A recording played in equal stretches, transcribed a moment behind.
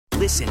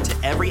Listen to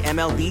every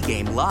MLB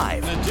game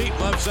live. In the deep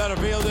left center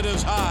field, it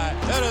is high,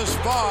 it is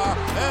far,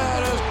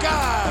 it is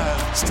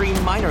gone.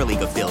 Stream minor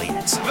league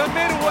affiliates. The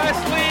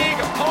Midwest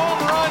League home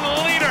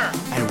run leader.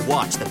 And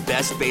watch the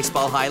best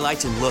baseball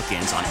highlights and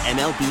look-ins on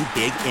MLB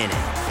Big Inning.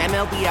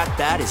 MLB At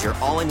Bat is your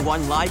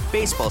all-in-one live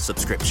baseball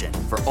subscription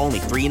for only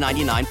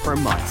 $3.99 per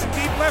month.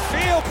 Deep left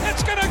field,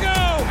 it's gonna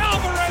go.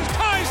 Alvarez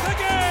ties the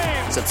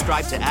game.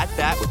 Subscribe to At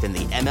Bat within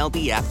the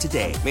MLB app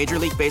today. Major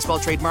League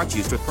Baseball trademarks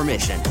used with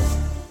permission.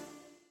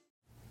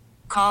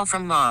 Call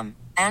from mom.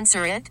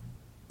 Answer it.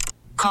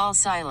 Call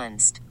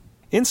silenced.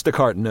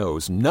 Instacart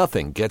knows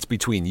nothing gets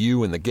between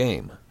you and the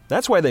game.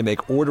 That's why they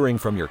make ordering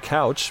from your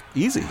couch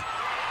easy.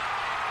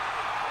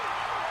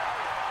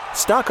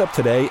 Stock up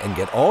today and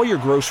get all your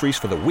groceries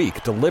for the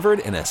week delivered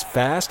in as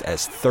fast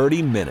as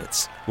 30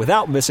 minutes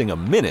without missing a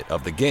minute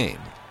of the game.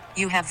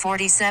 You have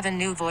 47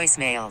 new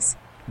voicemails.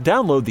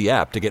 Download the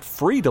app to get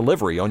free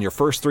delivery on your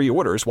first 3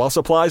 orders while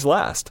supplies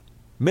last.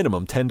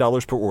 Minimum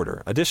 $10 per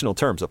order. Additional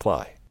terms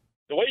apply.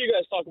 The way you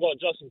guys talk about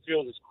Justin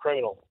Fields is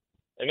criminal.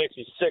 It makes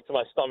me sick to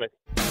my stomach.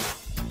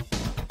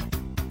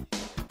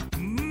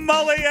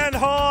 Mulligan and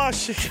Haugh,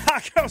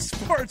 Chicago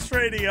Sports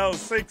Radio,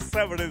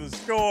 6-7 in the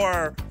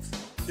score.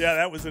 Yeah,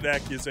 that was an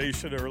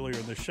accusation earlier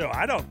in the show.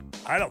 I don't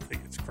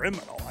think it's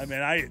criminal. I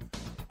mean,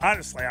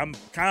 I'm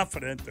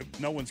confident that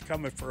no one's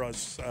coming for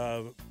us.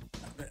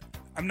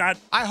 I'm not.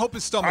 I hope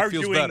his stomach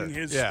feels better. Arguing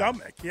his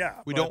stomach, yeah.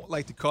 We don't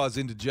like to cause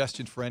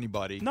indigestion for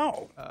anybody.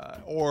 No.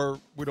 Or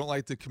we don't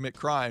like to commit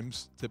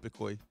crimes,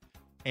 typically.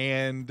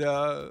 And,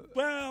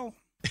 well,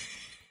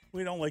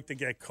 we don't like to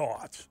get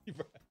caught. Okay.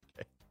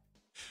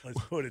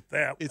 Let's put it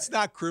that way. It's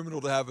not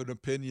criminal to have an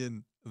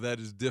opinion that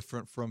is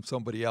different from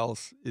somebody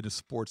else in a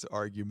sports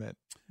argument.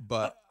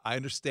 But I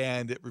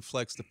understand it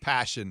reflects the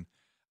passion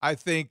I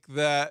think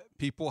that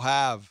people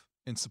have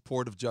in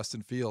support of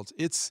Justin Fields.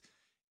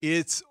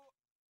 It's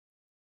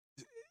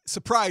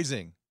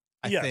surprising,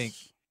 I think.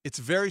 It's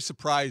very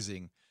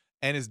surprising.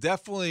 And it's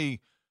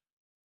definitely,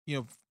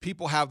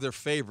 people have their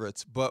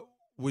favorites. But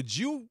would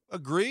you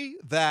agree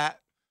that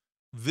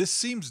this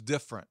seems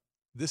different?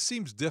 This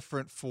seems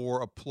different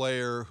for a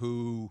player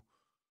who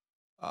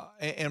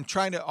and I'm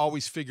trying to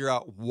always figure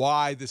out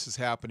why this is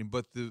happening,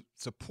 but the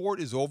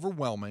support is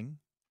overwhelming.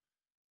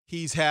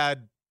 He's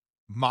had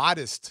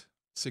modest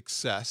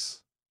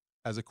success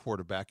as a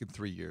quarterback in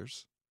 3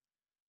 years,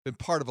 been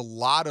part of a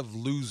lot of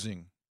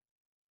losing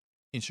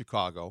in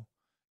Chicago,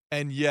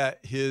 and yet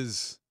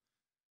his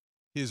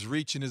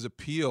reach and his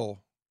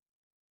appeal.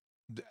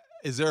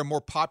 Is there a more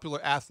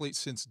popular athlete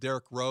since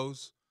Derrick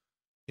Rose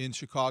in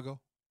Chicago?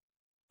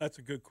 That's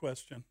a good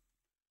question.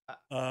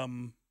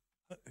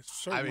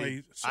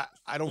 Certainly,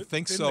 I don't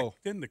think so.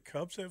 Didn't the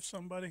Cubs have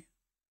somebody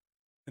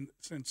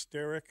since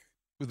Derrick?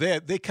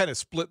 They kind of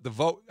split the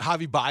vote.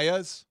 Javi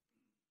Baez,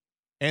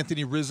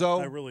 Anthony Rizzo.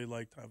 I really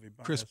liked Javi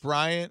Baez. Chris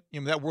Bryant.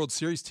 That World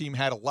Series team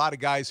had a lot of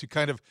guys who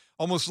kind of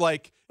almost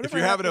like if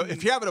you're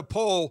having a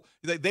poll,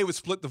 they would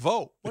split the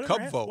vote, the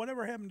Cub vote.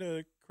 Whatever happened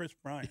to Chris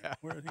Bryant? Yeah.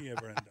 Where did he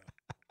ever end up?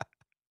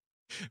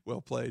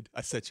 Well played.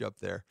 I set you up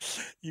there.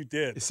 You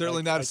did. He's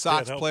certainly not a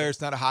Sox player.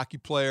 It's not a hockey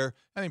player.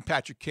 I mean,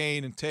 Patrick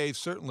Kane and Taves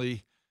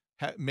certainly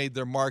made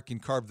their mark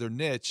and carved their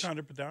niche.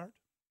 Connor Bedard?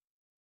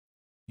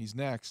 He's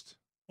next.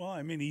 Well,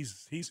 I mean,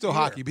 he's still here.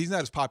 Hockey, but he's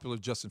not as popular as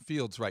Justin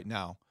Fields right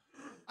now.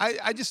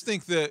 I just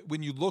think that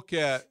when you look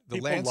at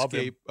the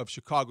landscape of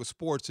Chicago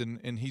sports,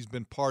 and he's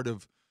been part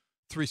of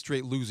 3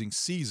 straight losing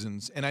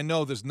seasons, and I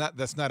know that's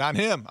not on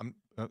him.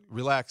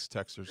 Relax,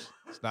 Texers.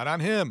 It's not on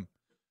him.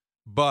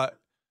 But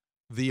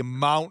the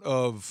amount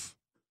of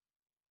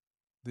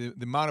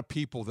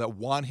people that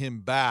want him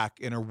back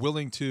and are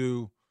willing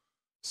to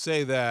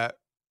say that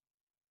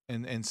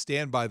and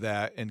stand by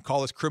that and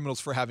call us criminals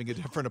for having a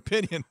different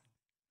opinion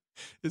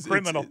is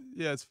criminal.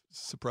 It's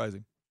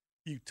surprising.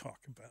 You talk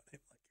about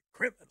him like a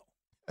criminal.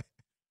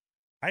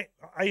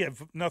 I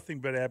have nothing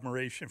but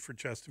admiration for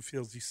Justin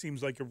Fields. He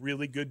seems like a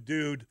really good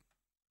dude,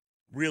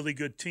 really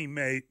good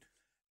teammate,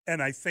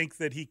 and I think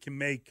that he can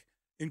make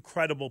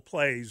incredible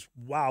plays,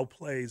 wow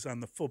plays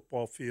on the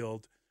football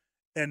field.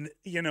 And,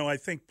 I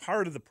think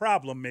part of the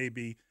problem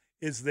maybe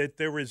is that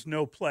there is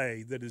no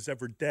play that is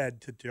ever dead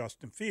to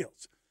Justin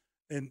Fields.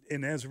 And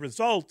as a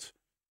result,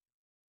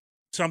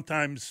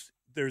 sometimes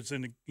there's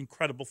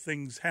incredible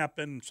things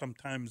happen.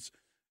 Sometimes,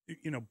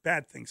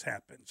 bad things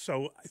happen.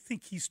 So I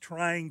think he's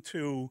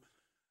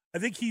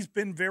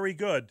been very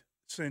good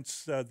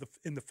since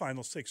in the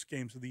final 6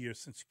 games of the year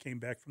since he came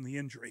back from the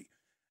injury.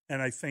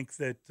 And I think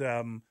that,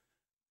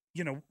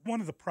 one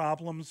of the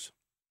problems,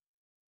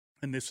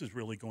 and this is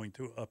really going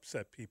to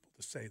upset people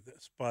to say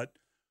this, but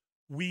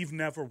we've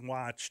never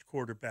watched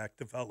quarterback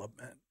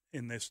development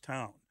in this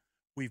town.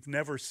 We've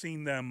never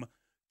seen them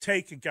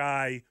take a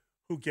guy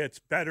who gets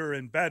better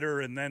and better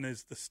and then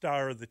is the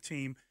star of the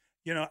team.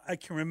 I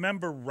can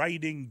remember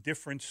writing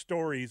different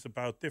stories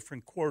about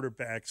different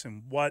quarterbacks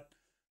and what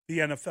the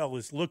NFL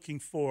is looking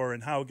for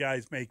and how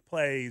guys make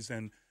plays,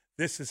 and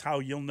this is how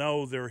you'll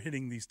know they're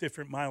hitting these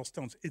different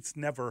milestones. It's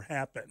never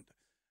happened.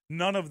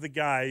 None of the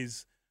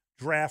guys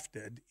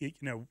drafted.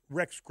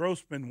 Rex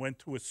Grossman went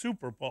to a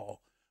Super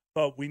Bowl,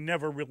 but we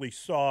never really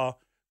saw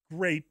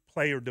great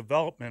player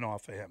development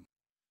off of him.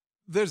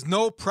 There's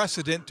no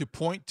precedent to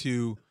point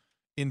to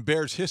in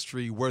Bears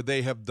history where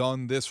they have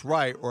done this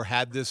right or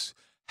had this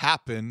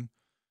happen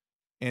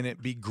and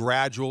it be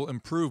gradual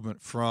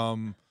improvement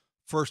from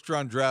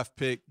first-round draft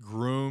pick,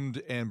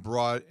 groomed and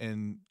brought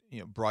into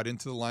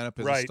the lineup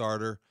as a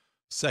starter.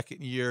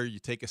 Second year, you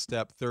take a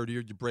step. Third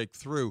year, you break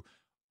through.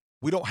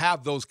 We don't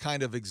have those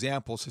kind of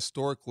examples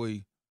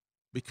historically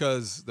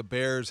because the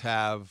Bears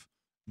have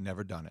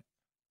never done it.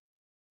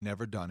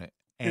 Never done it.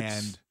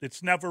 And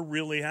it's never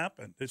really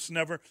happened. It's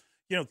never,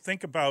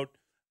 think about,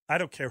 I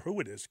don't care who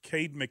it is,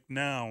 Cade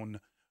McNown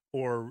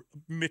or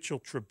Mitchell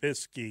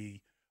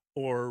Trubisky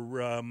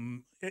or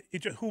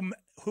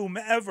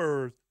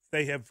whomever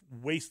they have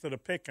wasted a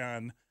pick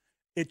on.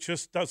 It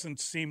just doesn't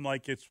seem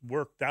like it's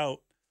worked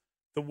out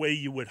the way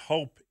you would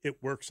hope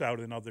it works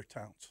out in other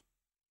towns.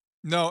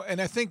 No, and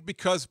I think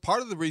because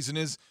part of the reason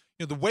is,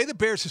 the way the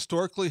Bears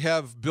historically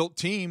have built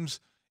teams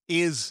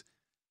has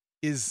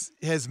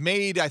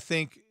made, I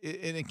think,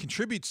 and it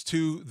contributes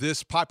to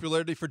this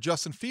popularity for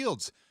Justin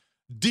Fields.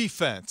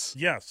 Defense.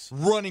 Yes.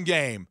 Running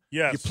game.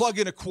 Yes. You plug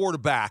in a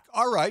quarterback.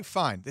 All right,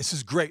 fine. This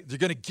is great. They're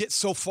going to get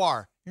so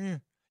far. You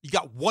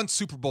got one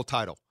Super Bowl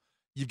title.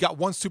 You've got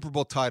one Super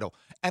Bowl title.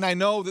 And I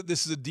know that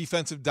this is a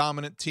defensive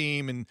dominant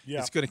team, and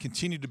it's going to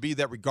continue to be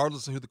that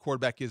regardless of who the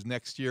quarterback is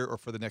next year or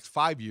for the next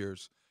 5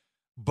 years.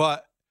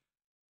 But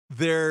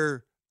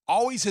there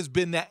always has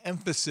been that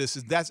emphasis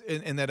and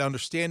that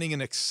understanding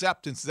and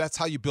acceptance. That's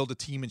how you build a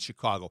team in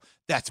Chicago.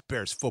 That's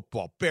Bears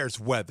football, Bears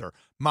weather,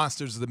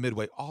 Monsters of the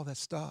Midway, all that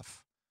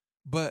stuff.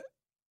 But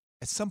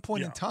at some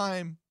point in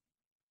time,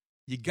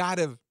 you got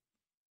to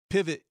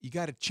pivot, you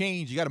got to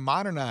change, you got to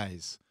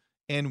modernize.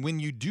 And when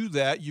you do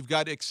that, you've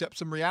got to accept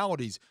some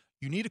realities.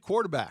 You need a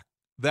quarterback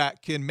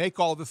that can make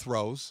all the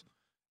throws,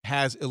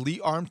 has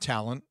elite arm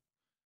talent,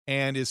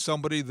 and is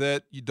somebody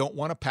that you don't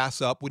want to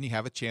pass up when you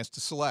have a chance to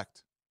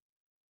select.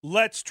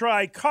 Let's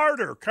try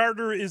Carter.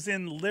 Carter is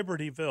in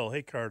Libertyville.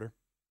 Hey, Carter.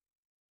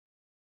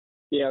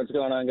 Yeah, what's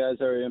going on, guys?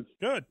 How are you?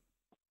 Good.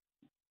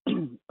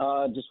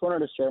 Just wanted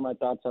to share my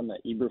thoughts on the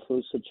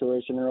Eberflus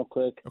situation real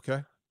quick.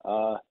 Okay.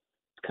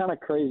 It's kind of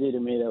crazy to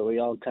me that we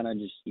all kind of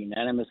just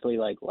unanimously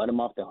let him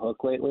off the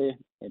hook lately.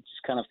 It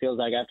just kind of feels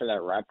like after that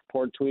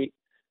Rappaport tweet,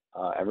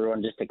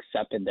 everyone just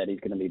accepted that he's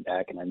going to be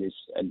back, and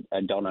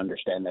I don't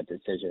understand that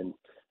decision.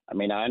 I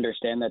mean, I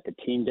understand that the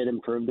team did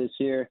improve this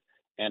year,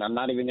 and I'm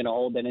not even going to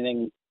hold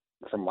anything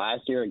from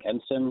last year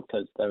against him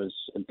because that was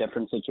a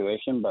different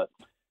situation. But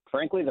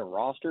frankly, the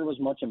roster was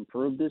much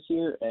improved this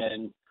year,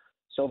 and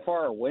so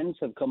far our wins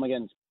have come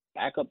against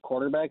backup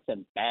quarterbacks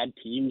and bad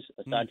teams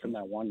aside from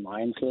that one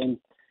Lions game.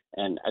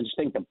 And I just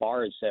think the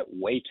bar is set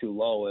way too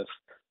low if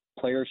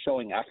players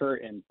showing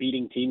effort and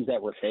beating teams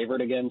that we're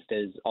favored against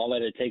is all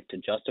that it takes to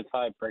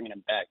justify bringing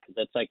him back, because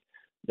that's like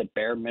the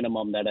bare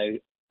minimum that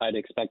I'd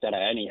expect out of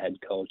any head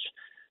coach.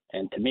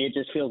 And to me, it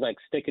just feels like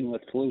sticking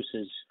with Flus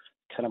is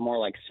kind of more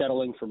like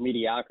settling for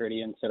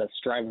mediocrity instead of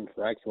striving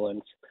for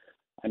excellence.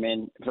 I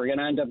mean, if we're going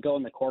to end up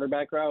going the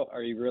quarterback route,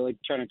 are you really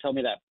trying to tell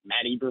me that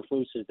Matt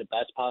Eberflus is the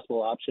best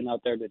possible option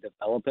out there to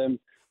develop him?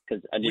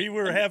 Because we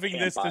were having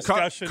this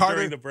discussion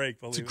during the break.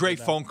 It's a great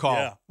phone call.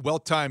 Yeah. Well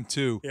timed,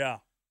 too. Yeah.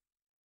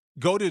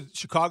 Go to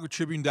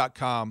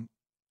chicagotribune.com,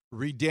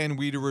 read Dan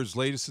Wiederer's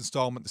latest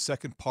installment, the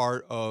second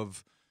part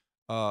of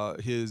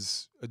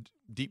his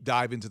deep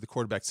dive into the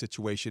quarterback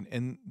situation.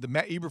 And the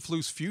Matt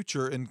Eberflus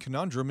future and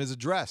conundrum is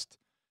addressed.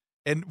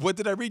 And what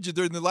did I read you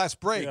during the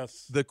last break?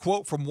 Yes. The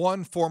quote from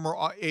one former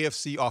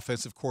AFC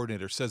offensive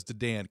coordinator says to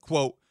Dan,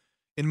 quote,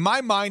 "In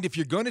my mind, if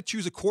you're going to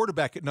choose a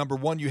quarterback at number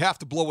one, you have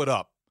to blow it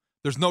up.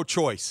 There's no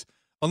choice.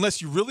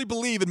 Unless you really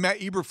believe in Matt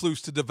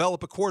Eberflus to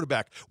develop a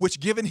quarterback, which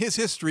given his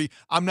history,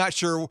 I'm not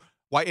sure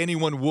why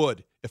anyone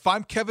would. If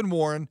I'm Kevin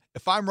Warren,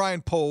 if I'm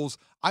Ryan Poles,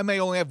 I may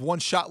only have one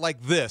shot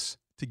like this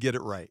to get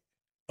it right."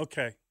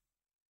 Okay.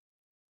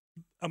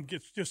 I'm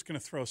just going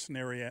to throw a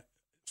scenario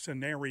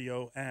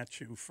at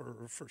you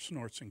for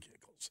snorts and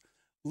giggles.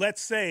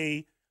 Let's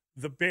say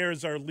the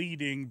Bears are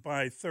leading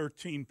by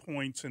 13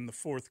 points in the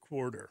fourth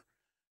quarter,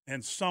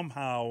 and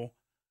somehow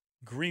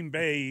Green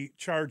Bay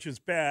charges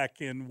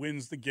back and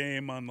wins the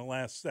game on the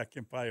last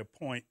second by a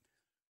point.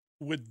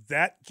 Would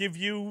that give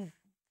you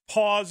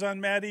pause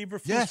on Matt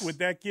Eberflus? Yes. Would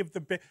that give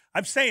the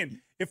I'm saying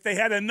if they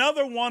had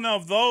another one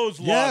of those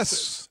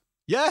losses.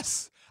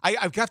 Yes.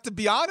 I've got to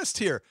be honest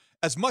here.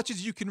 As much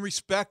as you can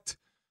respect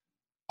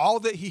all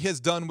that he has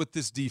done with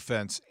this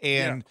defense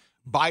and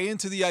buy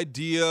into the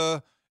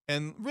idea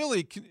and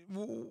really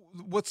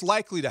what's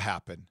likely to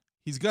happen,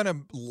 he's going to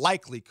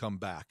likely come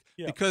back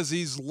because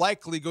he's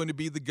likely going to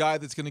be the guy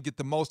that's going to get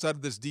the most out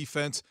of this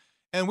defense.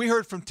 And we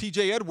heard from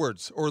TJ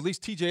Edwards, or at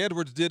least TJ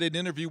Edwards did an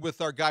interview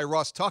with our guy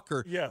Ross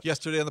Tucker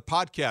yesterday on the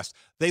podcast.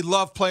 They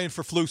love playing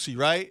for Flusy,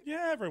 right?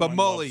 Yeah, everyone but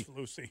Mully,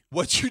 loves Flusy.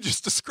 What you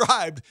just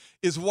described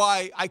is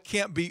why I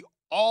can't be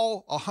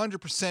all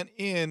 100%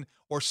 in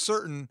or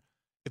certain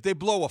if they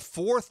blow a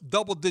fourth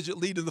double-digit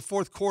lead in the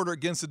fourth quarter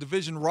against a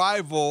division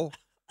rival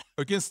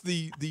against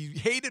the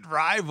hated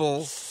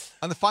rival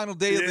on the final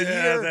day of the year.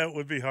 Yeah, that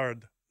would be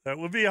hard. That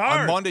would be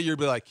hard. On Monday, you'd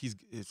be like, you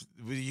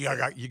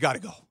got to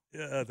go.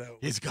 Yeah,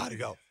 he's got to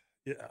go.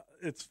 Yeah,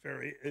 it's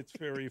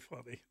very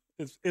funny.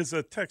 As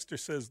a texter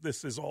says,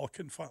 this is all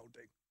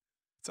confounding.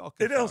 It's all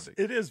confounding.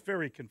 It is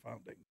very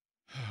confounding.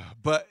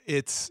 But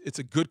it's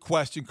a good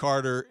question,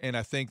 Carter, and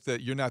I think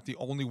that you're not the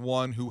only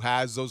one who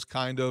has those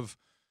kind of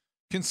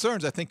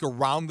concerns. I think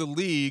around the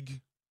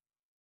league,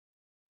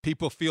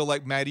 people feel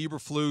like Matt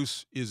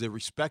Eberflus is a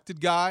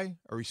respected guy,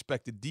 a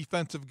respected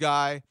defensive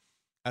guy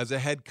as a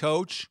head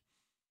coach.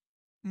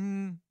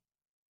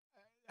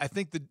 I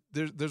think that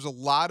there's a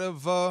lot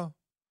of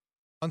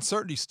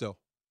uncertainty still.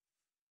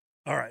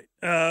 All right,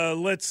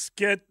 let's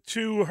get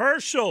to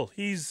Herschel.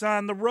 He's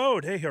on the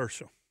road. Hey,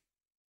 Herschel.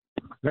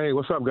 Hey,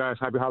 what's up, guys?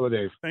 Happy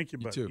holidays. Thank you,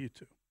 buddy. You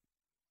too.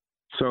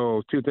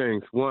 So, two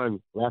things.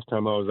 One, last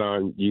time I was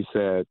on, you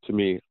said to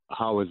me,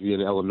 how is he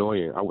an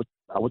Illinoisan? I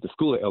went to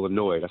school at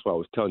Illinois. That's why I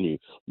was telling you,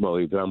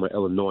 Mully, that I'm an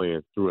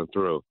Illinoisan through and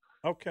through.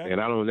 Okay. And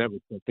I don't ever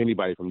trust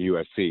anybody from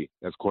USC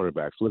as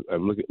quarterbacks. Look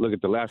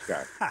at the last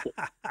guy.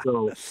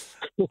 So,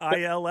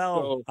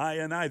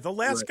 ILLINI. The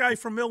last guy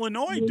from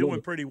Illinois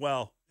doing pretty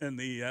well in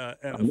the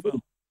NFL.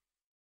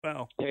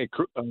 Wow. Hey,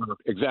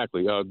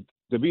 exactly.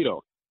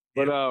 DeVito.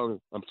 But I'm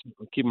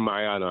keeping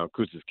my eye on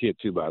Cruz's kid,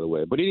 too, by the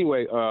way. But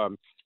anyway, I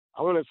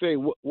want to say,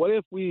 what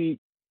if we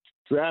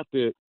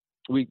did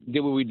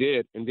what we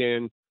did, and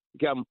then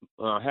got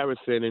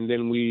Harrison, and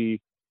then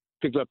we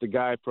picked up the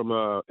guy from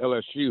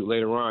LSU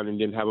later on and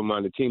then have him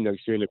on the team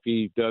next year. And if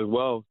he does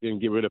well, then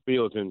get rid of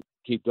Fields and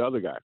keep the other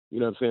guy. You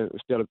know what I'm saying?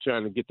 Instead of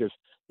trying to get this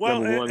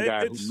number one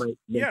guy.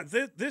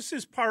 This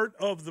is part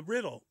of the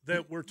riddle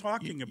that we're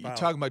talking about. You're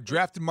talking about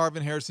drafting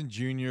Marvin Harrison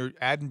Jr.,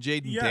 adding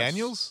Jaden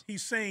Daniels?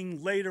 He's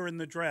saying later in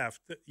the draft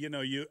that,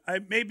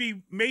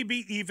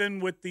 maybe even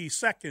with the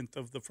second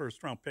of the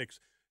first-round picks,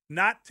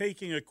 not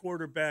taking a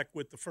quarterback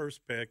with the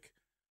first pick,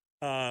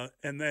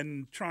 and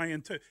then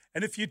trying to –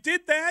 and if you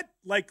did that,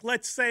 like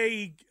let's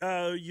say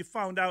you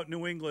found out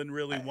New England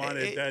really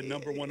wanted that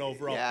number one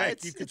overall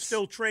pick, you could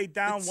still trade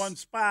down one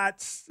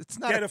spot,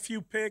 get a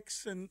few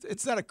picks. And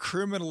it's not a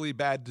criminally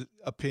bad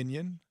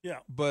opinion, yeah,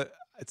 but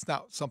it's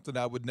not something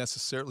I would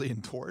necessarily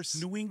endorse.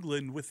 New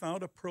England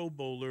without a Pro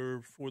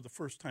Bowler for the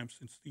first time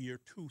since the year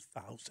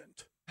 2000.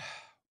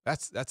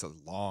 That's a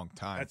long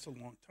time. That's a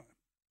long time.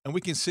 And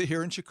we can sit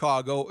here in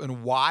Chicago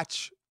and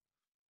watch –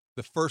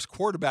 the first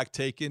quarterback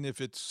taken,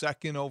 if it's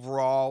second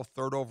overall,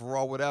 third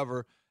overall,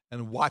 whatever,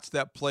 and watch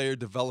that player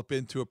develop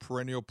into a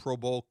perennial Pro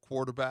Bowl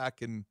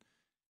quarterback and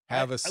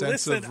have a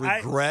sense of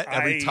regret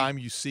every time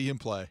you see him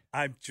play.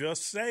 I'm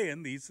just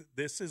saying,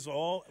 this is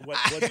all what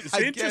is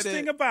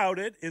interesting about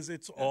it is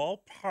it's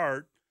all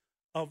part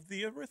of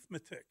the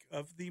arithmetic,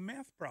 of the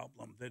math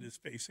problem that is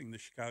facing the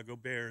Chicago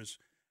Bears.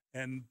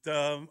 And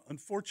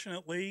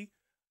unfortunately,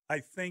 I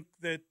think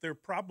that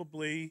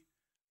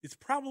it's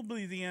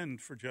probably the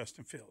end for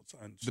Justin Fields.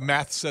 The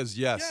math says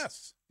yes.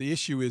 Yes. The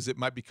issue is it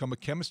might become a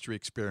chemistry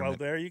experiment. Well,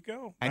 there you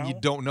go. And you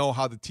don't know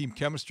how the team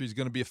chemistry is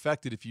going to be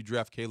affected if you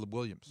draft Caleb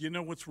Williams. You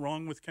know what's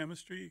wrong with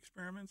chemistry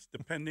experiments?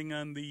 Depending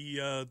on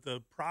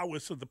the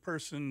prowess of the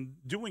person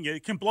doing it,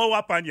 it can blow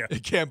up on you.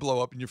 It can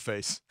blow up in your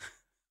face.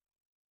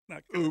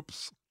 Not good.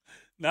 Oops.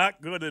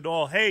 Not good at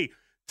all. Hey,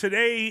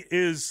 today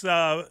is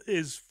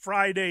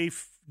Friday,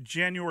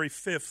 January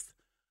 5th,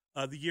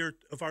 the year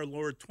of our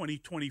Lord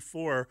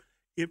 2024.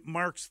 It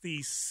marks the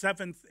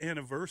 7th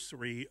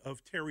anniversary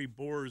of Terry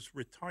Boer's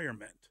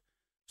retirement.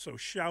 So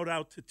shout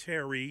out to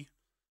Terry.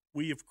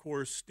 We, of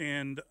course,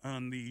 stand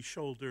on the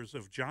shoulders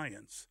of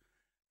giants.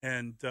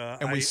 And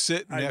we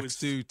sit next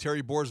to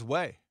Terry Boer's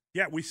Way.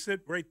 Yeah, we sit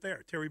right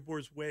there. Terry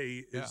Boer's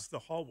Way is the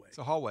hallway. It's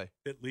a hallway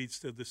that leads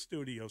to the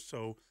studio.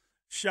 So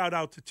shout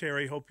out to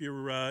Terry. Hope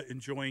you're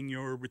enjoying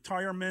your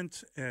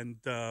retirement. And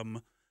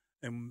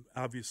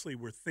obviously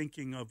we're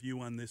thinking of you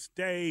on this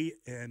day.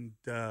 And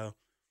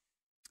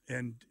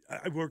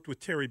I worked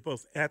with Terry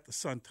both at the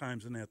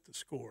Sun-Times and at the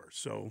Score.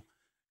 So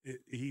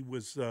he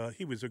was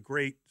a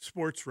great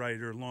sports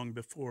writer long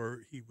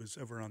before he was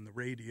ever on the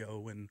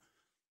radio. And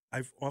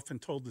I've often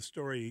told the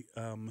story.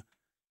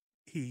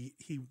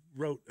 He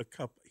wrote a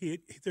couple.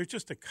 There's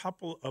just a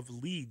couple of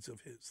leads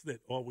of his that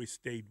always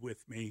stayed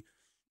with me.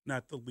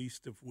 Not the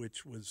least of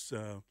which was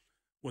a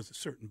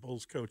certain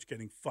Bulls coach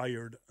getting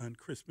fired on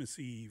Christmas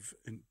Eve,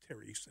 and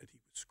Terry said he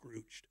was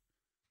Scrooged.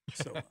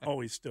 So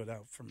always stood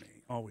out for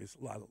me. Always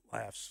a lot of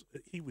laughs.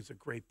 He was a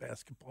great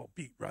basketball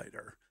beat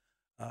writer,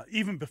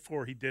 even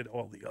before he did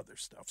all the other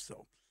stuff.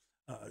 So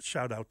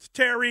shout out to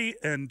Terry,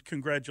 and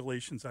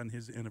congratulations on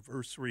his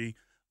anniversary.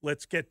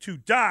 Let's get to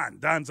Don.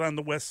 Don's on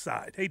the west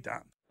side. Hey,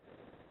 Don.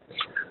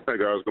 Hey,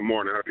 guys. Good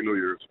morning. Happy New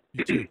Year's.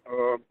 You too.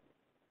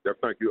 Yeah,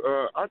 thank you.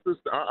 I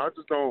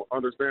just don't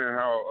understand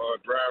how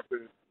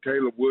drafting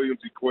Caleb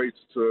Williams equates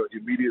to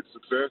immediate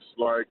success.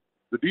 Like,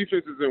 the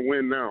defense is in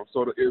win now.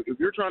 So if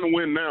you're trying to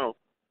win now,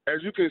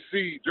 as you can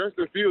see,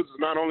 Justin Fields is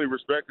not only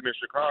respected in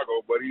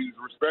Chicago, but he's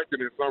respected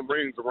in some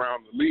rings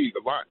around the league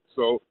a lot.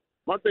 So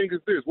my thing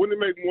is this.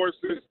 Wouldn't it make more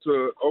sense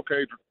to,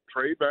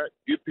 trade back,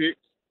 get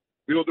picks,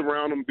 build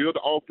around him, build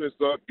the offense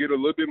up, get a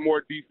little bit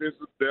more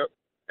defensive depth,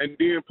 and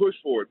then push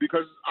for it.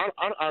 Because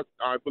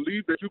I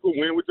believe that you can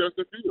win with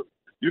Justin Fields.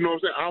 You know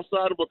what I'm saying?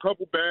 Outside of a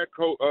couple bad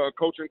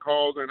coaching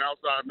calls and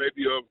outside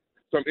maybe of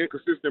some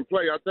inconsistent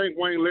play, I think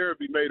Wayne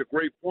Larrabee made a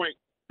great point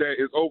that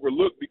is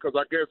overlooked because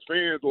I guess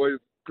fans or is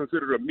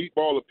considered a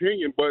meatball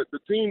opinion, but the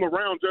team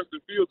around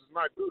Justin Fields is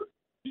not good.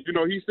 You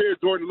know, he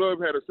said Jordan Love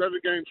had a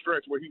 7-game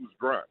stretch where he was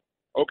dry.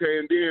 Okay,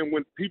 and then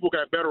when people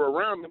got better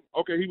around him,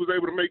 okay, he was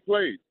able to make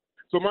plays.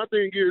 So my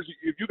thing is,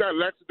 if you got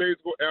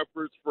lackadaisical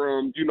efforts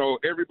from, you know,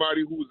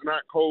 everybody who's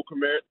not Cole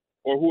Kmet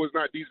or who is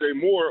not DJ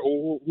Moore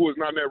or who is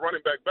not in that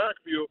running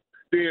backfield,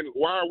 then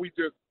why are we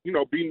just, you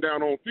know, beating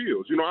down on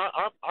Fields? You know,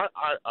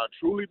 I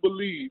truly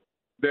believe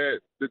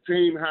that the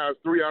team has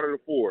 3 out of the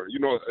 4, you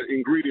know,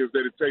 ingredients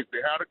that it takes.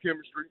 They have the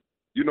chemistry,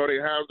 you know, they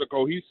have the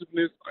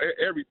cohesiveness,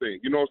 everything,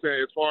 you know what I'm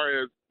saying, as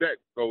far as that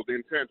goes, the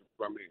intangibles,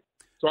 I mean.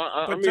 So,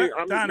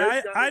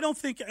 I don't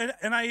think,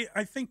 and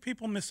I think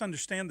people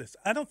misunderstand this.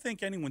 I don't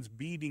think anyone's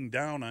beating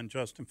down on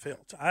Justin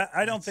Fields.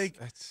 I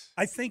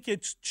think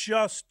it's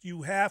just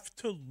you have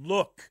to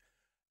look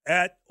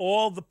at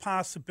all the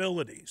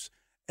possibilities,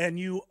 and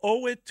you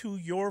owe it to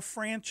your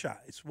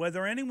franchise,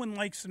 whether anyone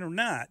likes it or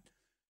not,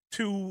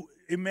 to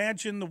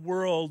imagine the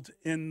world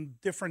in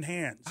different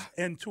hands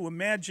and to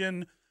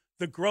imagine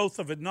the growth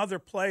of another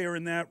player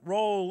in that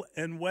role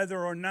and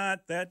whether or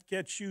not that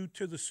gets you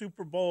to the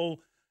Super Bowl.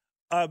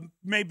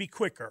 Maybe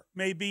quicker,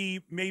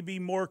 maybe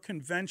more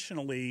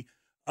conventionally,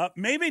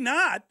 maybe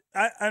not.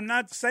 I'm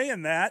not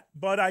saying that,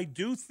 but I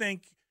do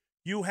think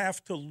you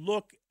have to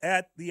look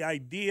at the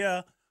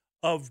idea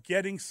of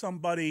getting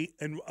somebody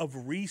and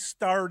of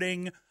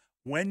restarting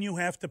when you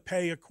have to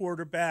pay a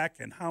quarterback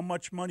and how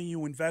much money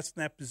you invest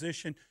in that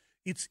position.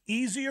 It's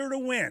easier to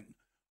win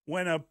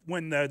when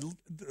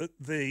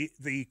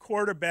the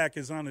quarterback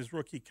is on his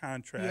rookie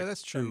contract. Yeah,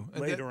 that's true.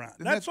 Later on,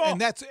 that's all. And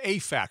that's a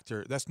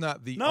factor. That's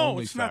not the only factor. No,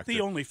 it's not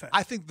the only factor.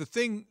 I think the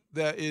thing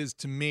that is,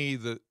 to me,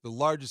 the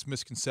largest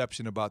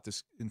misconception about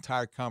this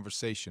entire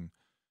conversation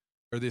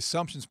are the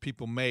assumptions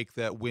people make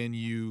that when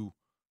you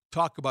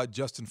talk about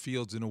Justin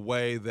Fields in a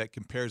way that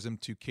compares him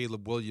to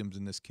Caleb Williams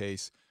in this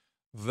case,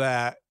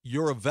 that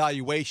your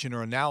evaluation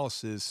or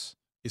analysis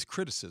is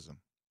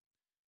criticism.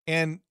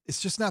 And it's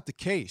just not the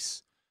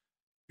case.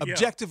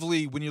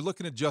 Objectively, when you're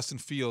looking at Justin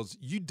Fields,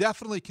 you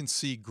definitely can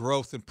see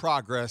growth and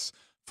progress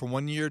from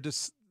one year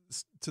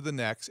to the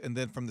next, and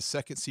then from the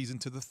second season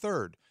to the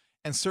third.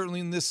 And certainly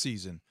in this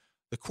season,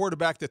 the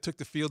quarterback that took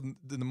the field in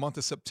the month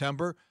of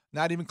September,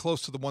 not even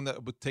close to the one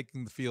that was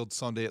taking the field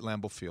Sunday at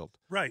Lambeau Field.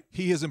 Right.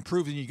 He has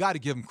improved, and you got to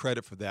give him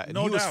credit for that. And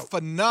no he was doubt.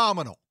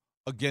 phenomenal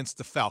against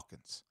the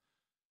Falcons.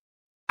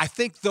 I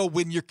think, though,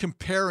 when you're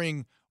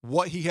comparing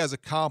what he has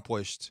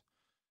accomplished,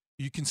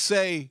 you can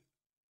say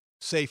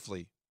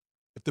safely,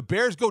 if the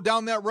Bears go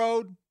down that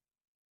road,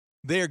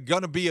 they're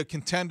going to be a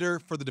contender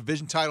for the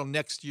division title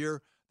next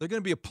year. They're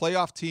going to be a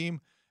playoff team,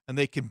 and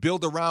they can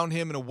build around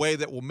him in a way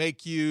that will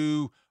make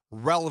you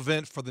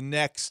relevant for the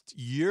next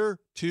year,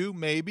 2,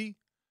 maybe,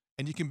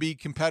 and you can be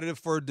competitive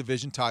for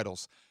division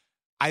titles.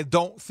 I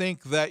don't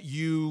think that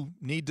you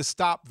need to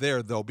stop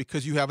there, though,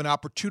 because you have an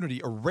opportunity,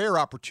 a rare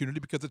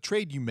opportunity, because of the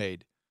trade you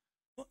made.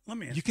 Let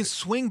me ask you can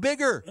swing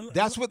bigger.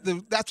 That's what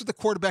the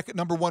quarterback at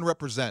number 1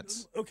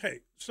 represents. Okay,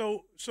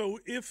 so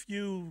if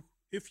you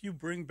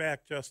bring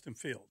back Justin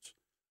Fields,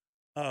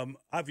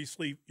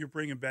 obviously you're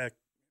bringing back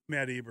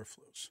Matt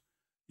Eberflus.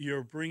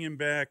 You're bringing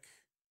back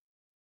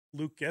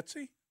Luke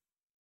Getsy.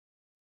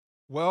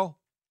 Well,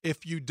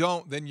 if you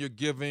don't, then you're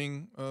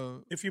giving.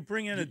 If you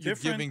bring in a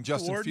different, you're giving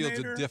Justin Fields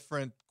a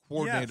different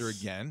coordinator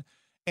again,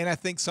 and I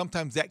think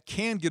sometimes that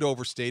can get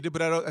overstated.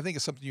 But I think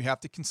it's something you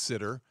have to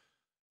consider.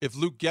 If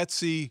Luke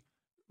Getsy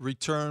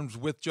returns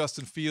with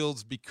Justin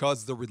Fields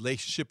because the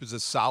relationship is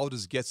as solid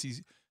as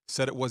Getsy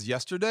said it was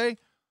yesterday,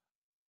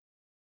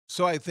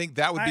 so I think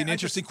that would be an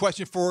interesting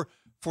question for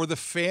the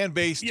fan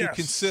base to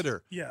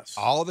consider. Yes.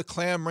 All the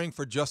clamoring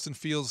for Justin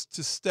Fields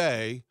to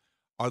stay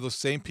are those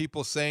same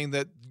people saying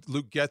that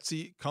Luke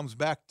Getsy comes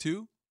back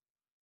too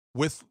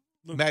with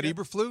Matt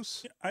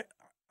Eberflus? I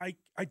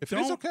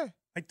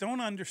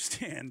don't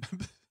understand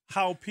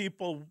how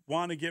people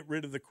want to get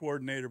rid of the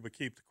coordinator but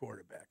keep the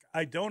quarterback.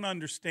 I don't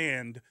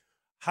understand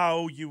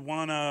how you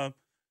want to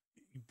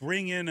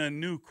bring in a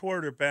new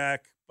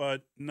quarterback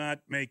but not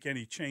make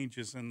any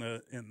changes in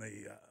the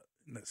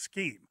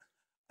scheme.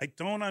 I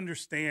don't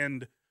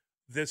understand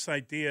this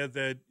idea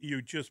that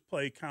you just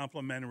play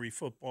complementary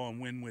football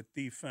and win with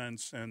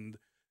defense and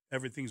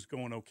everything's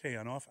going okay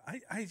on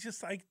offense.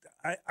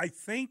 I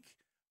think,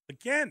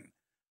 again,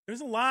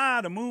 there's a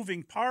lot of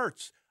moving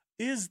parts.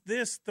 Is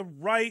this the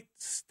right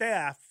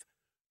staff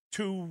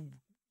to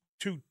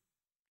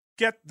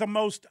get the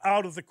most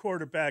out of the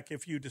quarterback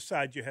if you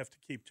decide you have to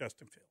keep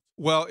Justin Fields?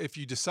 Well, if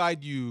you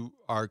decide you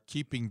are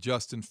keeping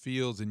Justin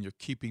Fields and you're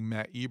keeping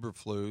Matt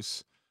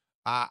Eberflus,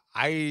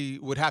 I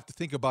would have to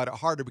think about it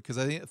harder because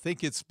I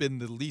think it's been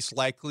the least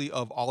likely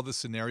of all the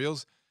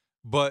scenarios.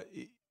 But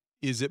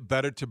is it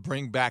better to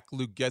bring back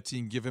Luke Getsy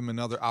and give him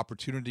another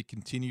opportunity to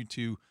continue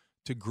to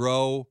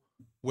grow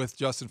with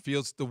Justin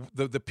Fields.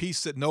 The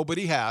piece that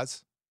nobody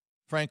has,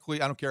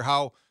 frankly, I don't care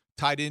how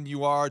tied in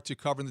you are to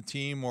covering the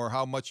team or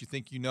how much you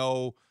think you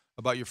know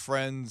about your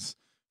friend's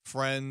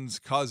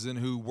cousin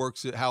who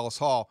works at Hallis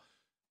Hall.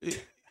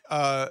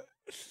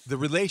 The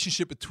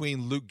relationship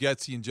between Luke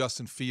Getsy and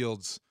Justin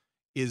Fields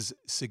is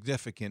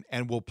significant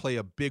and will play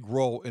a big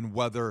role in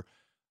whether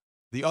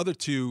the other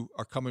two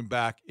are coming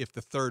back, if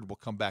the third will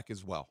come back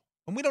as well.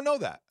 And we don't know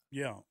that.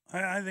 Yeah,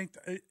 I think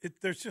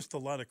there's just a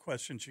lot of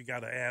questions you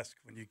got to ask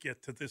when you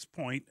get to this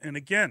point. And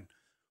again,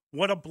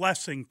 what a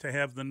blessing to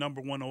have the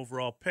number 1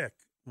 overall pick.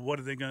 What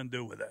are they going to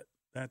do with it?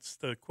 That's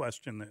the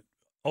question that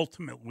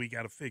ultimately we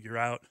got to figure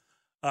out.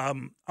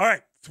 All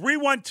right,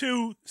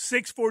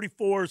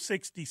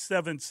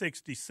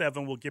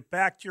 312-644-6767. We'll get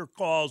back to your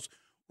calls.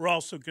 We're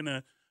also going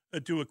to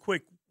do a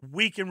quick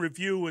week in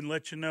review and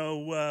let you know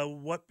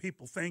what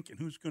people think and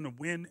who's going to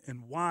win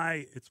and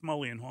why. It's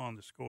Mulligan and Haugh on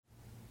The Score.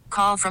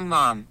 Call from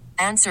mom.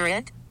 Answer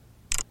it.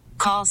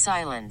 Call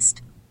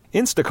silenced.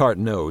 Instacart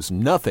knows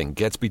nothing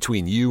gets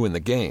between you and the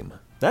game.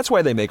 That's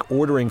why they make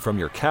ordering from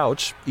your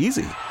couch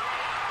easy.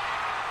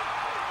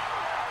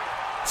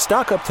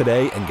 Stock up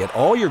today and get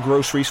all your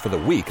groceries for the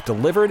week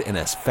delivered in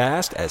as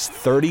fast as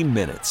 30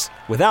 minutes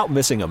without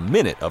missing a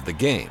minute of the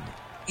game.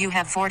 You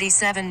have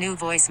 47 new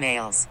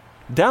voicemails.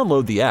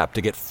 Download the app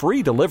to get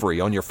free delivery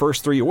on your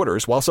first 3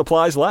 orders while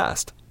supplies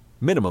last.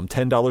 Minimum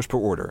 $10 per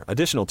order.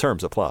 Additional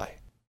terms apply.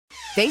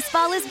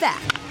 Baseball is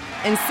back,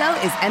 and so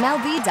is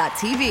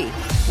MLB.tv.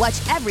 Watch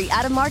every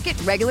out-of-market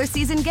regular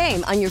season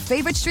game on your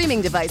favorite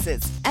streaming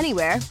devices,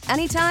 anywhere,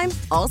 anytime,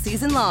 all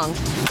season long.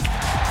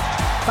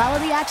 Follow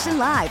the action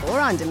live or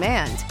on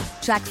demand.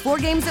 Track 4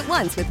 games at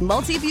once with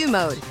multi-view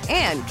mode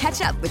and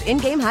catch up with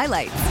in-game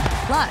highlights.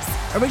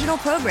 Plus, original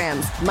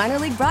programs, minor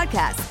league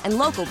broadcasts, and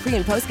local pre-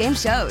 and post-game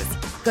shows.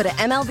 Go to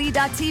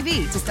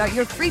MLB.tv to start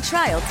your free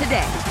trial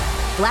today.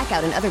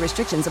 Blackout and other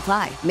restrictions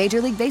apply.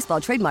 Major League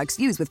Baseball trademarks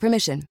used with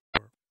permission.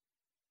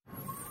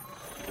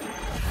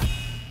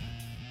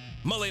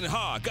 Mulligan and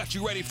Haugh got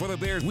you ready for the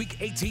Bears' Week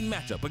 18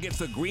 matchup against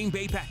the Green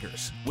Bay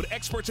Packers with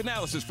experts'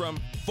 analysis from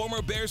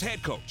former Bears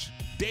head coach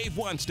Dave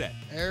Wanstead.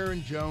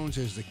 Aaron Jones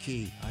is the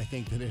key, I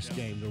think, to this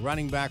game. The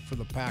running back for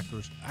the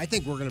Packers. I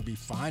think we're going to be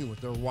fine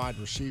with their wide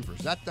receivers.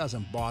 That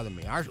doesn't bother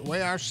me. The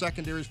way our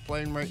secondary is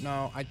playing right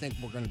now, I think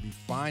we're going to be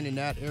fine in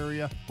that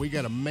area. We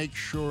got to make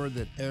sure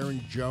that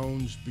Aaron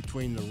Jones,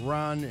 between the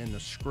run and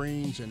the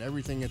screens and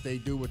everything that they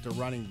do with the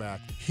running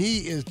back,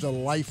 he is the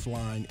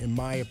lifeline, in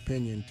my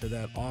opinion, to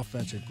that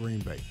offense at Green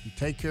Bay. You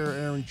take care of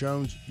Aaron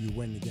Jones, you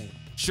win the game.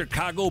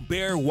 Chicago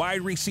Bear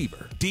wide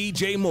receiver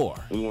DJ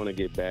Moore. We want to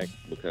get back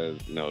because,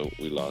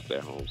 we lost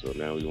at home. So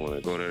now we want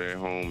to go to their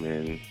home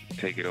and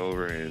take it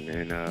over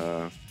and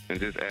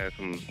just add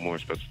some more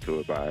special to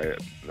it by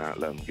not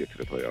letting them get to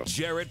the playoffs.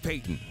 Jarrett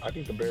Payton. I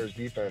think the Bears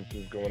defense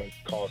is going to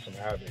cause some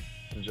havoc.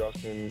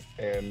 Justin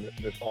and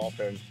this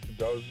offense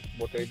does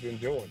what they've been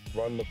doing.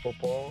 Run the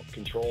football,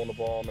 controlling the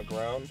ball on the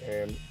ground,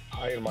 and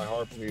I, in my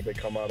heart, believe they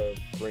come out of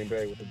Green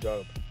Bay with a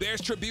dub.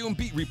 Bears Tribune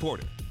beat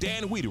reporter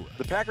Dan Wiederer.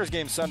 The Packers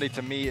game Sunday,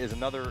 to me, is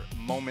another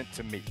moment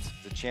to meet.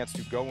 The chance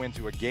to go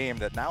into a game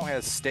that now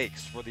has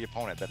stakes for the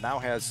opponent, that now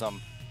has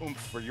some oomph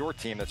for your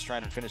team that's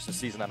trying to finish the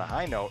season on a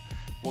high note.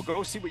 Well,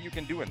 go see what you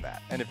can do in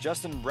that. And if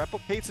Justin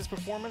replicates his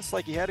performance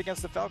like he had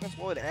against the Falcons,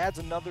 well, it adds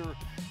another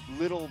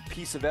little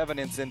piece of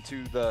evidence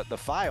into the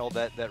file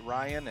that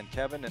Ryan and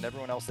Kevin and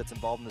everyone else that's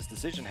involved in this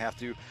decision have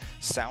to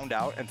sound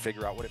out and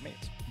figure out what it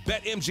means.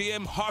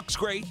 BetMGM Hawks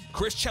great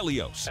Chris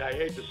Chelios. I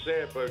hate to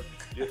say it, but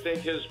do you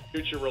think his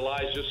future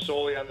relies just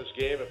solely on this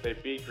game if they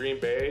beat Green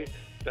Bay?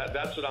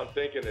 That's what I'm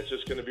thinking. It's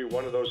just going to be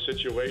one of those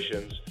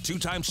situations.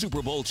 Two-time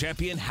Super Bowl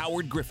champion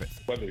Howard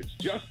Griffith. Whether it's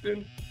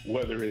Justin,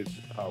 whether it's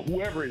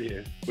whoever it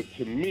is, but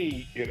to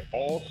me, it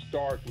all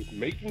starts with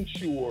making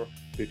sure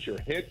that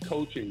your head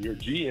coach and your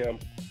GM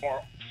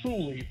are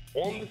truly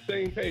on the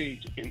same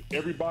page and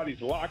everybody's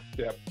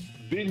lockstep.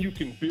 Then you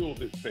can build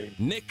this thing.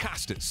 Nick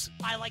Costas.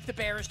 I like the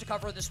Bears to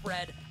cover the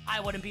spread. I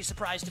wouldn't be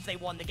surprised if they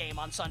won the game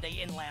on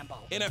Sunday in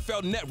Lambeau.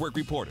 NFL Network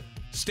reporter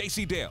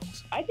Stacey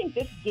Dales. I think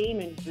this game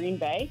in Green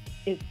Bay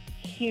is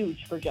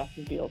huge for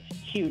Justin Fields.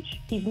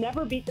 Huge. He's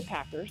never beat the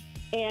Packers.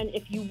 And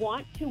if you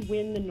want to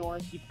win the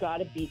North, you've got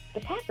to beat the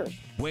Packers.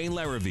 Wayne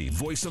Larrivee,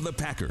 voice of the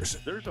Packers.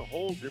 There's a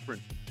whole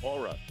different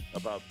aura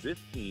about this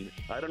team.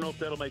 I don't know if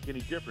that'll make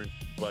any difference,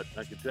 but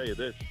I can tell you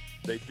this.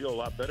 They feel a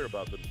lot better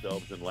about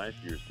themselves than last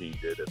year's team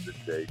did at this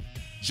stage.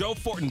 Joe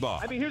Fortenbaugh.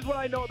 I mean, here's what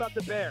I know about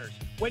the Bears.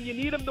 When you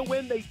need them to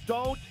win, they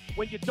don't.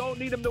 When you don't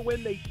need them to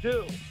win, they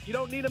do. You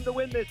don't need them to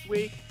win this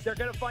week. They're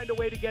going to find a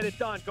way to get it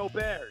done. Go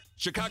Bears.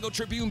 Chicago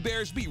Tribune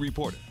Bears beat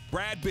reporter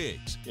Brad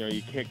Biggs.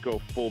 You can't go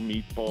full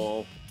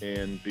meatball,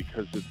 and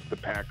because it's the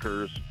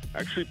Packers, I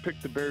actually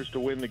picked the Bears to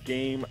win the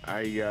game.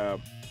 I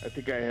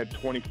think I had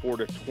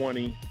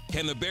 24-20.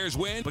 Can the Bears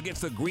win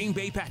against the Green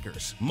Bay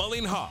Packers?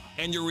 Mulligan and Haugh,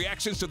 and your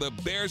reactions to the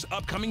Bears'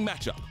 upcoming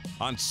matchup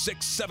on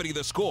 670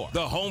 The Score,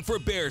 the home for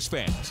Bears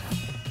fans.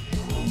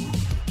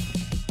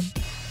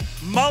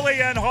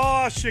 Mulligan and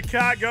Haugh,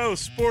 Chicago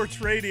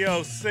Sports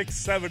Radio,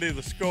 670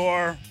 The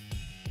Score.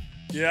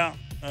 Yeah,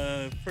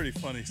 Pretty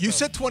funny stuff. You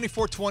said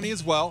 24-20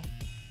 as well.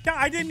 Yeah,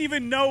 I didn't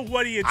even know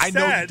what he had said. I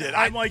know you did.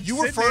 I'm like, you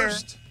were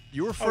first. There.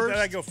 You were first. Oh, did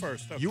I go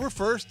first? Okay. You were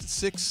first.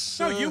 6.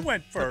 No, you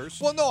went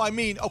first. Well, no, I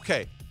mean,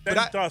 okay. Then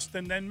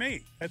Dustin, then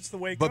me. That's the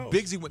way it goes. But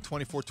Biggsy went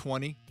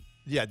 24-20.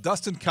 Yeah,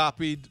 Dustin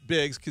copied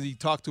Biggs because he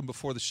talked to him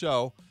before the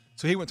show,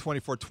 so he went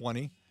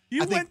 24-20.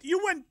 You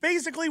went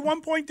basically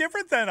 1 point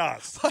different than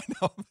us. I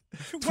know.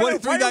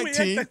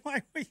 23-19.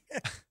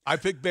 I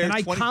picked Bears. And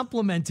I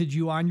complimented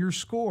you on your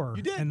score.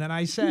 You did. And then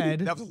I said,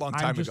 that was a long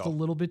time I'm just ago. a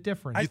little bit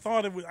different. I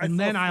thought it was. And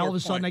then all of a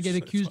sudden I get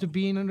accused of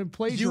being a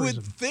plagiarism. You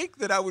would think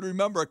that I would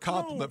remember a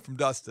compliment from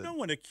Dustin. No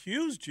one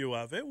accused you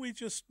of it. We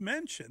just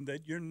mentioned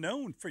that you're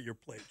known for your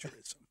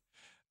plagiarism.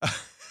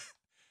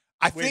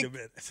 Wait a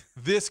minute.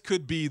 This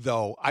could be,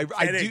 though.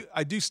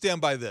 I do stand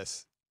by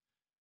this.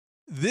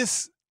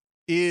 This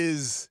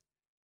is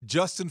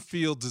Justin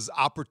Fields'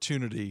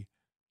 opportunity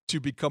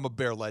to become a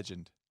Bear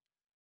legend.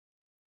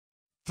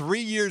 3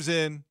 years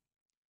in,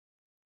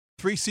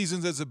 3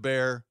 seasons as a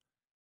Bear,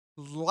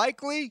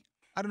 likely,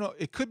 I don't know,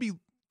 it could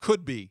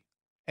be,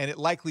 and it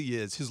likely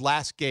is, his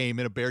last game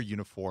in a Bear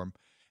uniform.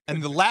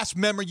 And the last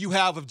memory you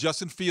have of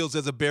Justin Fields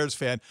as a Bears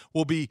fan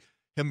will be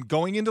him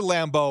going into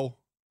Lambeau,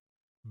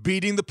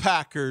 beating the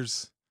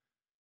Packers,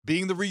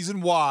 being the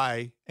reason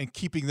why, and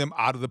keeping them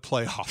out of the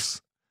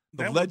playoffs.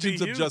 The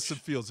legends of Justin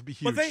Fields would be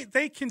huge. But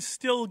they can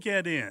still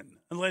get in,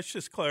 and let's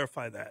just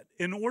clarify that.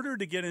 In order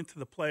to get into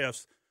the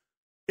playoffs,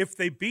 if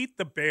they beat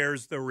the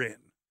Bears, they're in.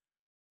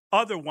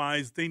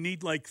 Otherwise, they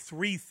need like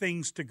 3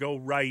 things to go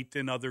right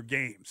in other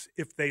games.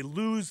 If they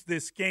lose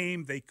this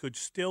game, they could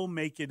still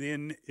make it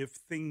in if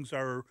things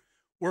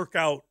work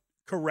out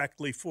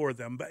correctly for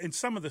them. And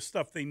some of the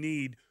stuff they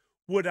need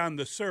would on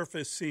the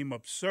surface seem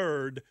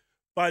absurd,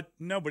 but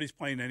nobody's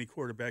playing any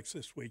quarterbacks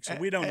this week, so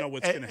we don't know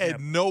what's going to happen.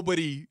 And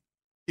nobody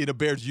in a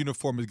Bears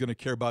uniform is going to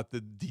care about the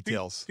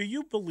details. Do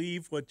you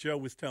believe what Joe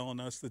was telling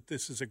us, that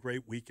this is a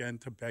great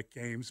weekend to bet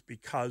games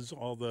because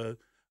all the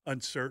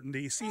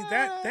uncertainty? See,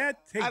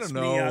 that takes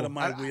me out of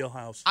my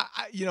wheelhouse.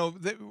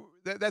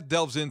 That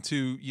delves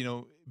into,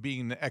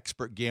 being an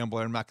expert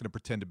gambler. I'm not going to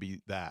pretend to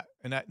be that.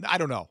 And I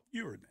don't know.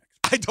 You're an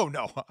expert. I don't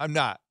know. I'm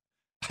not.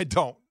 I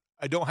don't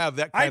have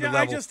that kind of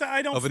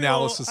level of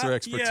analysis or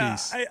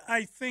expertise. Yeah,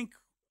 I think,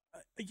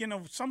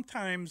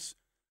 sometimes,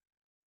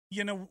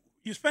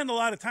 you spend a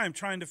lot of time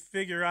trying to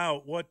figure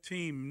out what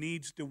team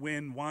needs to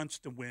win, wants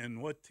to win,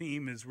 what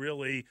team is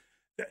really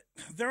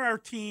 – there are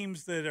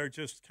teams that are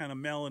just kind of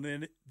mailing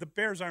in. The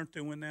Bears aren't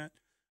doing that.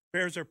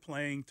 Bears are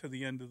playing to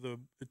the end of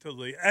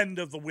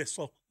the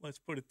whistle, let's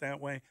put it that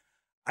way.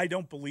 I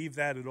don't believe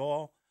that at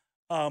all.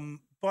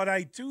 But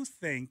I do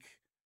think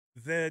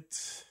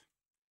that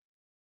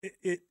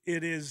it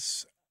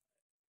is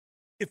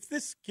 – if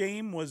this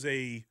game was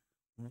a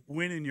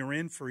win and you're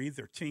in for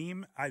either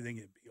team, I think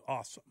it'd be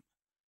awesome.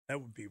 That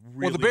would be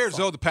really Well, the Bears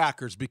fun. owe the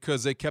Packers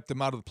because they kept them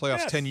out of the playoffs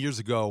Yes. 10 years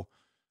ago.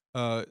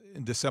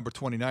 In December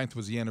 29th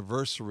was the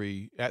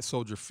anniversary at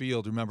Soldier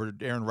Field. Remember,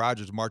 Aaron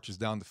Rodgers marches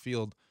down the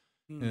field,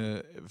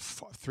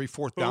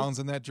 3/4 downs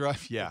in that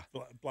drive. Yeah.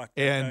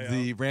 And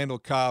the Randall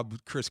Cobb,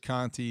 Chris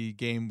Conte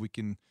game, we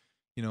can,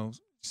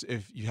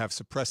 if you have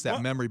suppressed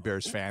that memory,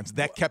 Bears fans,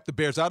 that kept the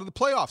Bears out of the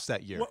playoffs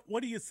that year.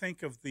 What do you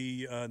think of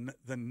the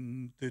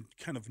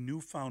kind of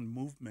newfound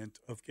movement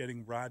of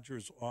getting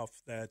Rodgers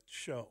off that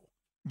show?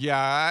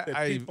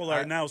 Yeah, people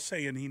are now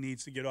saying he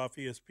needs to get off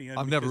ESPN.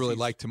 I've never really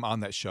liked him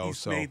on that show. He's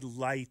so made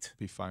light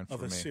be fine for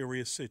of a me.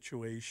 serious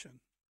situation.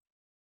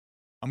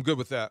 I'm good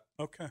with that.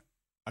 Okay.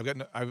 I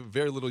have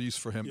very little use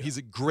for him. Yeah. He's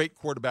a great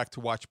quarterback to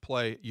watch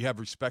play. You have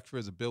respect for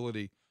his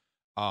ability.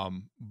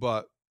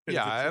 But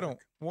I don't.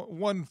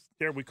 One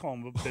there we call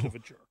him a bit of a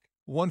jerk.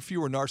 One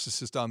fewer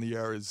narcissist on the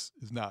air is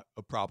not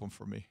a problem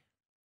for me.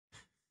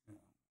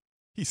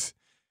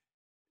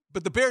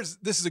 But the Bears,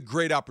 this is a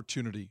great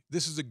opportunity.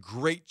 This is a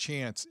great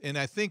chance. And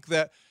I think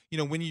that,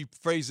 when you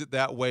phrase it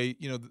that way,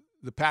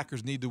 the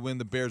Packers need to win.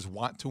 The Bears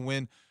want to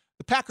win.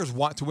 The Packers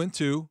want to win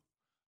too.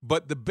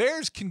 But the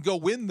Bears can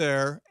go in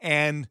there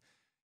and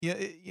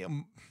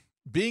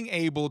being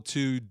able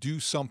to do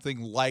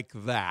something like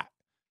that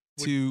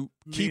to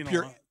keep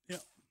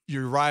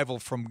your rival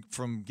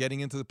from getting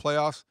into the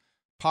playoffs,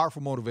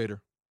 powerful motivator.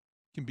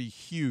 Can be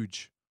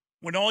huge.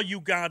 When all you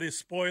got is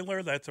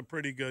spoiler, that's a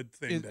pretty good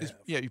thing to have.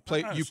 Yeah, you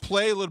play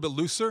a little bit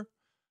looser.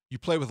 You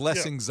play with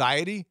less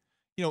anxiety.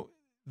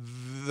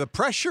 The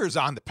pressure is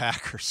on the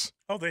Packers.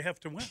 Oh, they have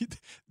to win.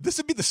 This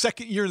would be the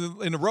second year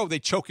in a row they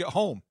choke at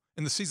home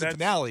in the season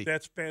finale.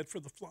 That's bad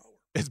for the flower.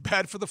 It's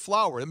bad for the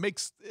flower. It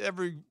makes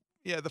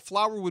the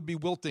flower would be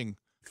wilting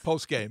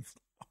post game,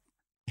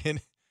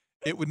 and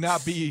it would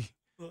not be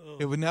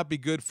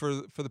good for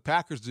the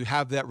Packers to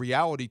have that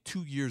reality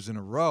 2 years in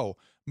a row.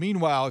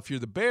 Meanwhile, if you're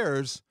the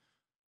Bears,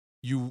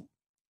 you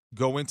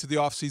go into the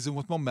offseason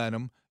with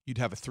momentum. You'd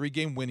have a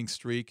 3-game winning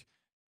streak.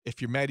 If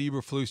you're Matt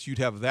Eberflus, you'd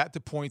have that to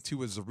point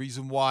to as the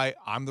reason why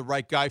I'm the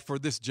right guy for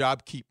this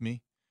job. Keep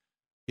me.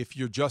 If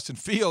you're Justin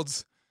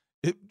Fields,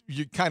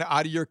 you're kind of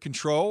out of your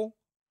control.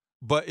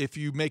 But if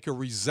you make a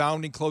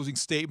resounding closing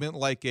statement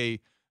like a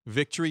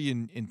victory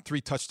in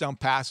 3 touchdown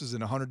passes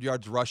and 100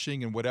 yards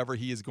rushing and whatever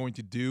he is going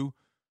to do.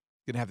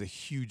 Going to have the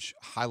huge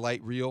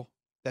highlight reel.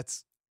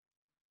 It's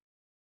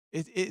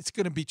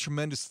going to be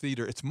tremendous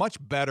theater. It's much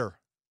better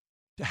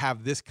to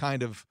have this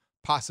kind of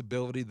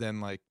possibility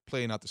than like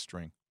playing out the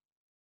string.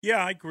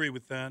 Yeah, I agree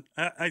with that.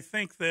 I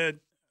think that,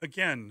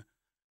 again,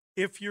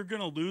 if you're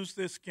going to lose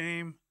this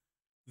game,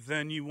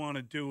 then you want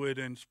to do it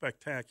in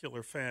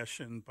spectacular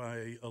fashion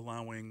by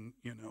allowing,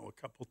 a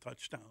couple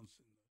touchdowns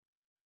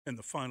in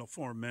the final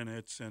 4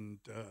 minutes and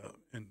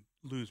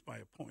lose by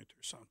a point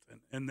or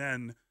something. And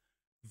then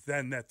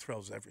that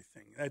throws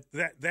everything.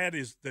 That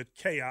is the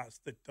chaos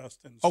that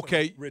Dustin.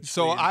 Okay,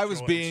 so I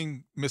was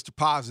being Mr.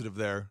 Positive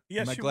there.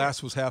 Yes, my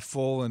glass was half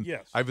full, and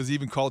yes. I was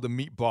even called a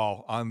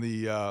meatball on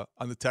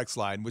the text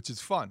line, which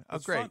is fun. Oh,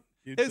 great!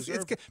 It's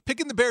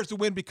picking the Bears to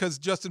win because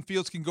Justin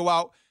Fields can go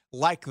out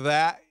like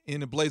that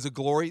in a blaze of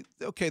glory.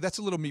 Okay, that's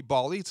a little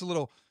meatball-y. It's a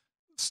little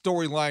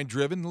storyline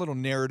driven, a little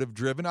narrative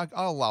driven. I'll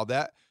allow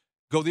that.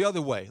 Go the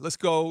other way. Let's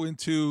go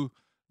into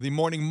the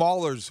Morning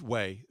Maulers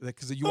way,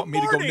 because you want me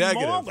to go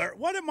negative. Mauler?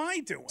 What am I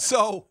doing?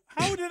 So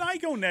how did I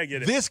go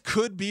negative? This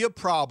could be a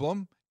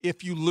problem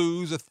if you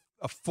lose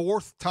a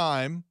fourth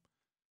time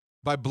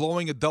by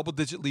blowing a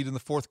double-digit lead in the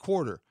fourth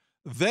quarter.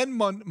 Then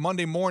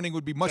Monday morning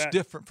would be much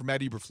different for Matt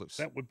Eberflus.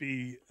 That would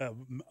be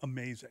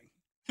amazing.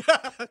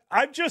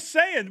 I'm just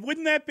saying,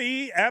 wouldn't that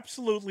be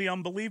absolutely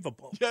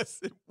unbelievable? Yes,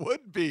 it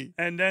would be.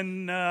 And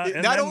then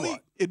not only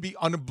it'd be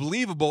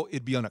unbelievable,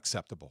 it'd be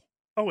unacceptable.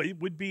 Oh, it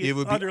would be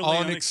utterly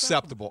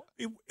unacceptable.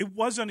 It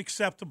was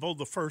unacceptable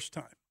the first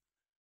time.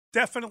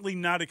 Definitely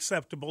not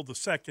acceptable the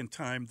second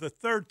time. The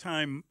third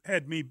time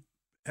had me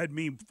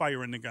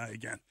firing the guy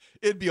again.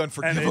 It'd be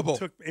unforgivable.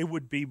 It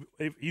would be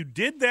if you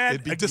did that.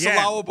 It'd be again,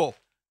 disallowable.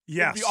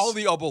 Yes, it'd be all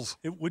the ubbles.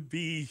 It would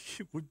be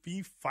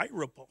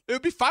fireable. It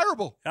would be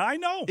fireable. I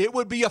know. It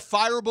would be a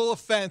fireable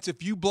offense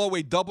if you blow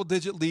a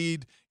double-digit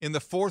lead in the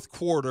fourth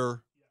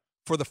quarter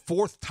for the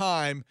fourth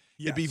time.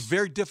 Yes. It'd be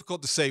very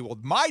difficult to say, well,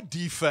 my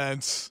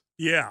defense.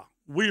 Yeah,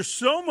 we're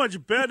so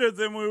much better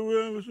than we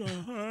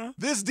were.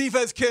 This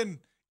defense can.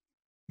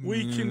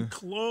 We can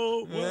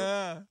close.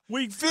 Yeah.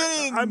 We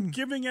fit in. I'm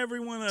giving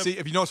everyone a. See,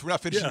 if you notice, we're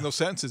not finishing those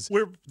sentences.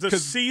 We're the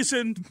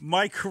season,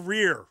 my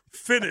career.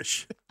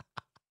 Finish.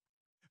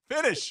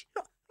 Finish.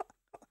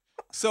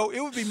 So it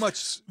would be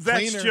much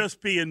cleaner. That's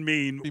just being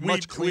mean.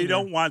 Much cleaner. We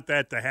don't want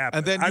that to happen.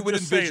 And then you would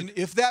envision,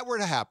 if that were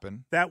to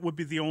happen, that would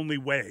be the only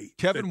way.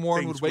 Kevin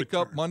Warren would wake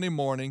up Monday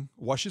morning,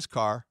 wash his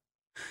car.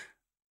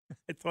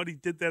 I thought he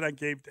did that on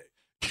game day.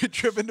 Get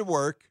driven to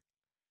work.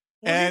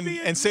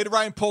 And say to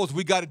Ryan Poles,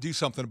 we got to do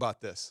something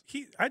about this.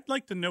 I'd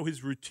like to know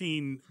his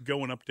routine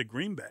going up to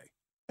Green Bay.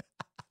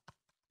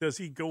 Does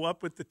he go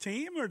up with the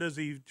team or does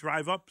he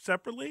drive up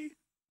separately?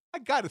 I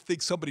got to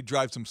think somebody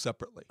drives him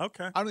separately.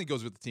 Okay. I don't think he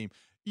goes with the team.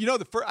 You know,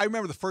 I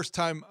remember the first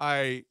time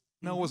it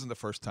wasn't the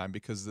first time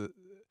because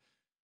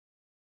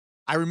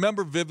I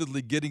remember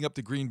vividly getting up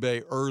to Green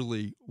Bay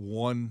early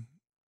one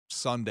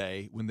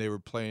Sunday when they were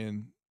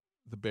playing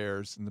the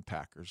Bears and the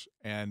Packers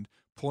and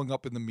pulling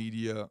up in the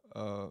media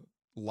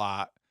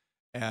lot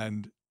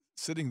and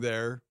sitting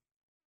there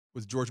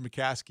with George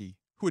McCaskey,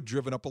 who had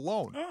driven up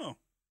alone. Oh.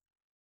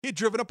 He had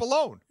driven up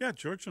alone. Yeah,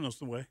 George knows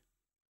the way.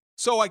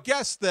 So I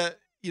guess that,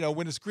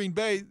 when it's Green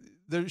Bay,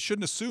 they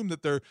shouldn't assume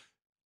that they're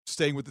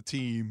staying with the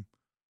team,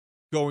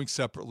 going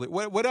separately,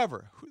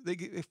 whatever. They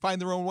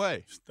find their own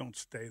way. Just don't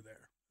stay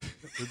there.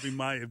 That would be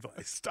my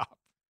advice. Stop.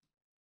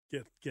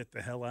 Get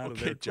the hell out of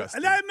there.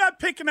 Justin. And I'm not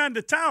picking on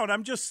the town.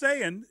 I'm just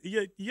saying,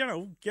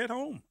 get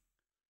home.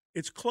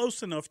 It's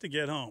close enough to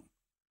get home.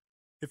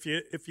 If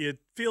you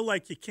feel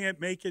like you can't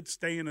make it,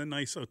 stay in a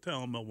nice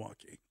hotel in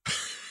Milwaukee.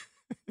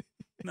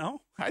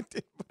 No? I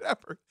did,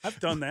 whatever. I've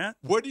done that.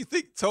 What do you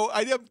think? So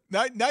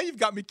now you've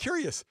got me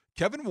curious.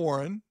 Kevin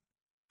Warren.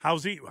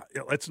 How's he?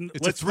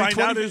 Let's find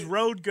out his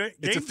road game.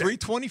 It's a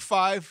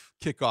 3:25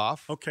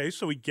 kickoff. Okay,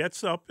 so he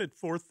gets up at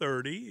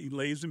 4:30. He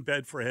lays in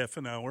bed for half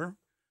an hour.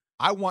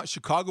 I want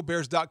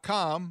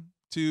ChicagoBears.com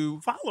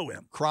to follow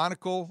him.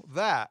 Chronicle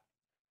that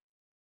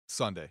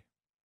Sunday.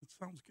 That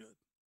sounds good.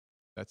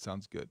 That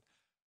sounds good.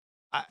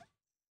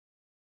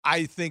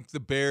 I think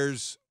the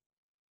Bears'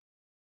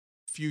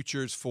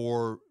 futures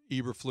for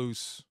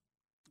Eberflus.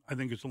 I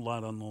think there's a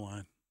lot on the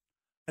line.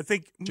 I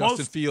think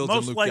Justin Fields most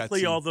and Luke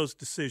likely Getson. all those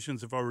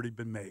decisions have already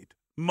been made.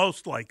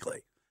 Most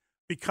likely.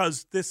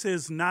 Because this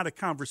is not a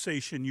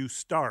conversation you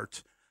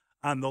start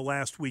on the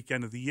last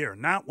weekend of the year.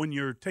 Not when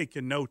you're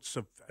taking notes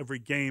of every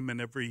game and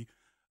everything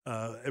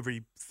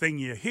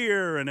you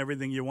hear and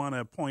everything you want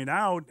to point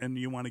out and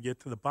you want to get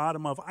to the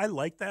bottom of. I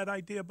like that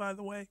idea, by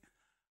the way.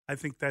 I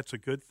think that's a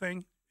good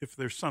thing. If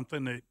there's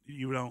something that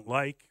you don't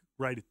like,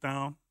 write it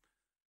down.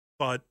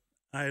 But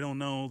I don't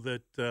know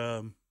that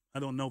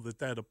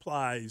that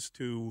applies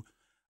to.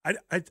 I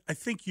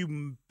think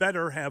you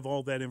better have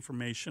all that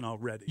information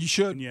already. You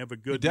should. And you have a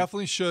good. You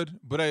definitely should.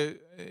 But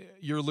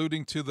you're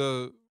alluding to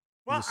the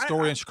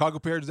story on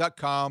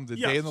ChicagoBears.com, the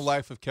day in the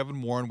life of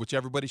Kevin Warren, which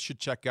everybody should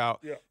check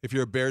out if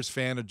you're a Bears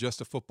fan or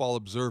just a football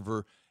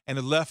observer. And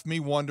it left me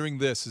wondering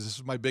this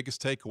is my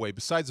biggest takeaway,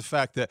 besides the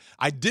fact that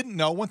I didn't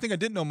know. One thing I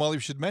didn't know, Mully, we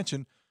should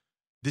mention.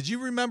 Did you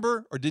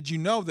remember or did you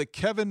know that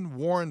Kevin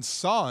Warren's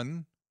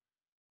son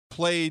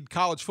played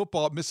college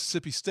football at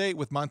Mississippi State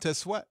with Montez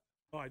Sweat?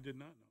 Oh, I did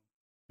not know.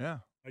 Yeah.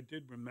 I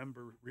did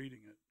remember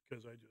reading it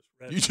because I just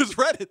read it. You just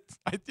read it.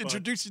 I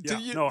introduced you to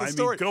you. No, the I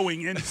story. mean,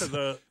 going into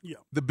the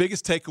The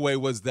biggest takeaway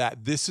was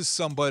that this is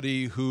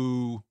somebody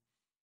who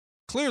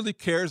clearly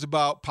cares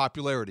about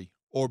popularity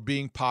or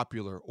being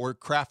popular or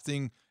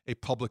crafting a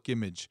public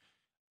image.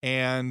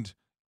 And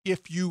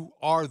if you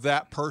are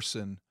that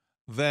person,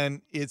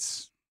 then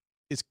it's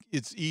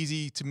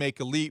easy to make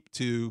a leap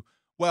to,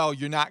 well,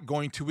 you're not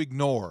going to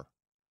ignore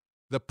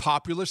the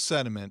popular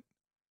sentiment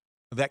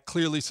that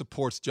clearly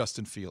supports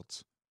Justin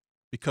Fields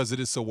because it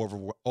is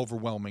so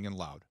overwhelming and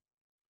loud.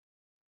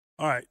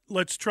 All right,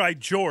 let's try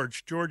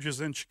George. George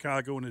is in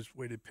Chicago and has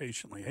waited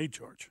patiently. Hey,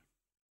 George.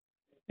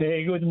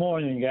 Hey, good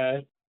morning,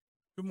 guys.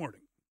 Good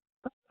morning.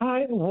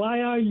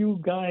 Why are you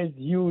guys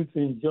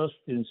using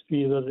Justin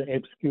Fields as an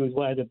excuse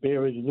why the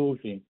Bears is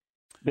losing?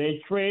 They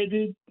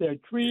traded their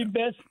three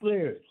best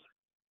players.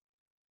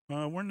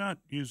 We're not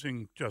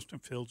using Justin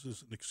Fields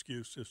as an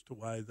excuse as to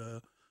why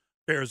the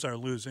Bears are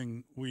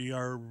losing. We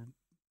are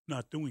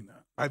not doing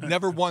that. I've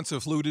never once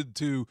alluded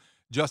to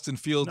Justin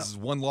Fields'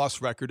 one-loss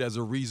record as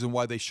a reason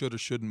why they should or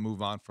shouldn't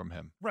move on from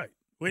him. Right.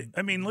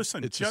 I mean,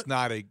 listen. It's just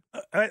not a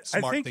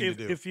smart thing to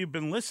do. If you've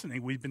been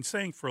listening, we've been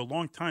saying for a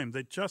long time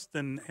that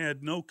Justin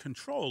had no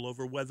control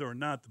over whether or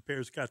not the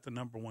Bears got the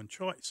number one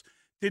choice.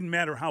 Didn't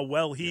matter how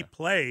well he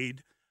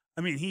played.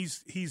 I mean,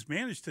 he's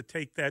managed to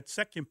take that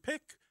second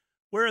pick.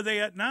 Where are they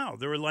at now?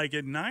 They were like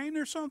at 9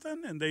 or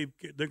something, and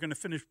they're going to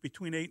finish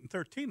between 8 and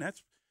 13.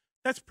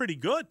 That's pretty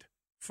good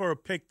for a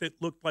pick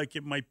that looked like they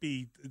might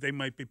be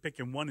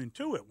picking 1 and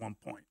 2 at one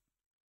point.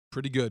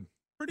 Pretty good.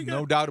 Pretty good.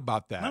 No doubt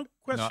about that. No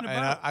question about it.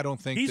 And I don't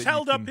think he's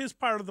held up his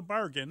part of the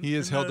bargain. He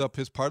has held up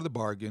his part of the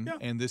bargain,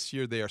 and this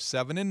year they are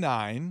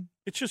 7-9.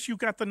 It's just you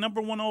got the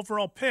number one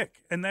overall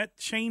pick, and that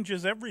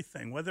changes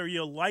everything, whether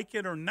you like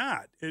it or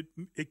not.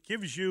 It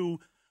gives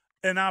you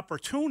an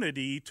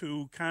opportunity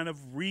to kind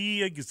of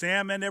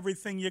re-examine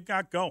everything you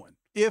got going.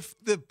 If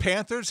the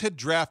Panthers had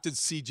drafted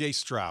C.J.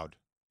 Stroud,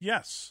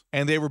 yes,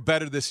 and they were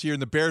better this year,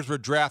 and the Bears were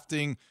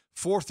drafting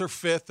 4th or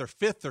 5th or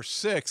 5th or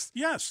 6th,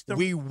 yes,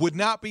 we would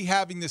not be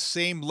having the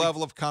same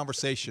level of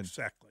conversation.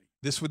 Exactly.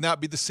 This would not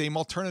be the same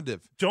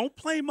alternative. Don't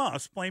blame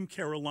us. Blame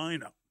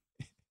Carolina.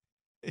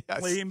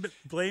 Yes.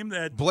 Blame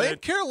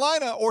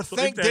Carolina or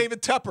thank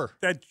David Tepper.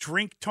 That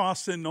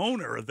drink-tossing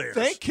owner of theirs.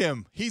 Thank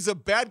him. He's a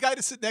bad guy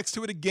to sit next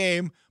to at a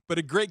game, but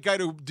a great guy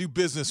to do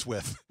business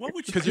with. What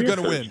would you Because you're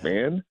going to win.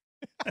 Man.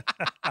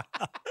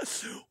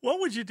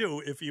 What would you do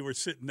if you were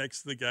sitting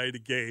next to the guy at a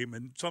game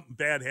and something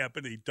bad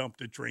happened and he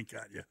dumped a drink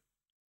on you?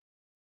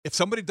 If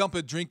somebody dumped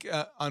a drink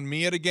on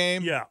me at a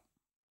game, yeah,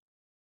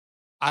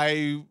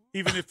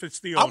 even if it's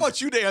the owner. I want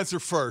you to answer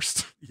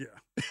first. Yeah,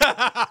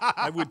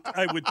 I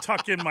would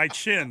tuck in my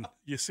chin.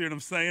 You see what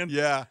I'm saying?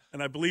 Yeah,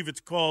 and I believe it's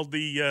called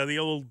the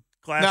old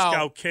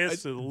Glasgow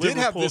kiss or the Liverpool did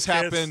have this kiss,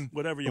 happen.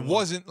 Whatever you want. It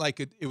wasn't like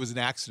it was an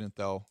accident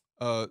though.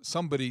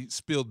 Somebody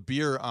spilled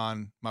beer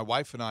on my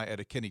wife and I at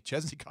a Kenny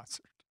Chesney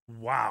concert.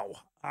 Wow!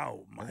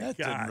 Oh my God! That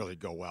didn't really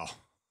go well.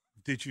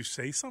 Did you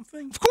say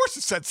something? Of course,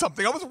 it said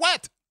something. I was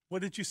wet.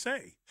 What did you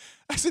say?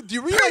 I said, "Do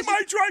you realize pay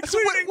my dry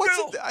cleaning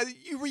bill?"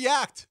 You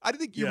react. I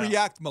didn't think you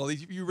react,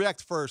 Mully. You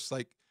react first.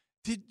 Like,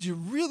 did you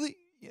really?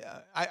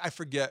 Yeah, I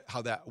forget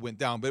how that went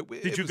down. But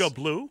did you go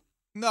blue?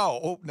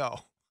 No,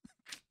 no,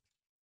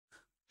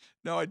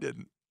 no. I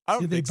didn't.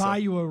 Did they buy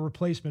you a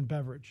replacement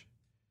beverage?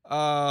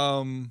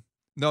 No,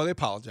 they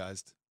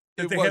apologized.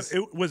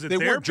 Was it they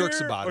their weren't jerks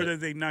beer, about or it. did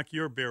they knock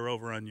your beer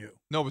over on you?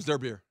 No, it was their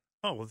beer.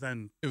 Oh, well,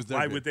 then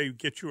why would they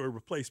get you a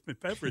replacement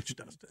beverage,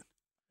 Dustin?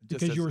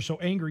 Because you were so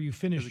angry, you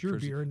finished your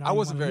beer. And I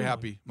wasn't very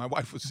happy. My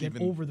wife was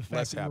even over the fact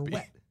less that you were happy.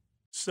 wet.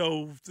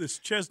 So this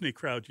Chesney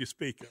crowd you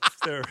speak of,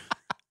 they're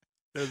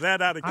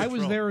that out of control. I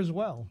was there as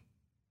well.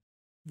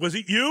 Was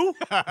it you?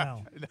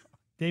 No.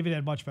 David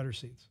had much better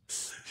seats.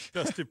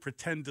 Dustin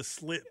pretend to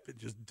slip and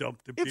just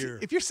dump the beer.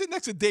 If you're sitting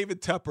next to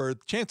David Tepper,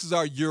 chances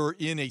are you're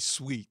in a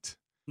suite.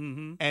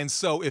 Mm-hmm. And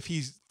so if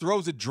he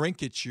throws a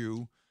drink at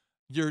you,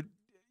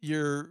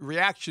 your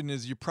reaction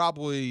is you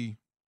probably,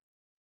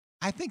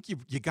 I think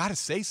you got to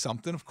say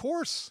something, of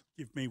course.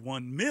 Give me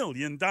 $1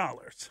 million.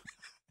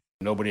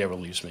 Nobody ever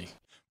leaves me.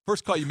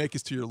 First call you make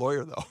is to your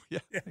lawyer, though. Yeah,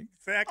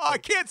 exactly. Oh, I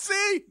can't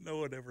see. No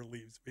one ever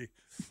leaves me.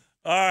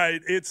 All right,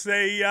 it's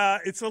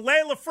a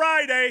Layla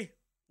Friday.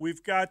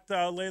 We've got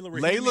Layla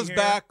Rahimi Layla's here.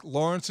 back.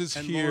 Lawrence is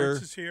here.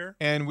 Lawrence is here.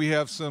 And we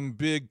have some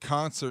big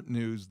concert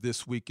news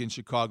this week in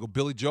Chicago.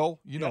 Billy Joel,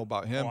 you know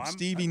about him.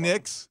 Stevie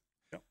Nicks.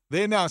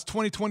 They announced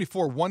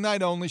 2024 one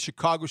night only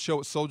Chicago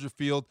show at Soldier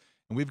Field.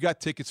 And we've got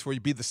tickets for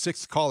you. Be the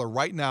 6th caller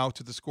right now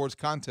to the Scores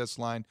contest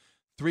line,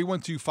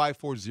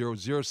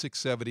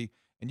 312-540-0670.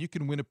 And you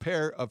can win a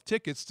pair of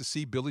tickets to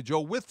see Billy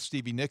Joel with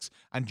Stevie Nicks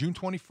on June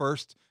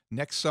 21st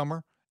next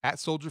summer at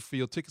Soldier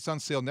Field. Tickets on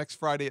sale next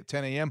Friday at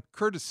 10 a.m.,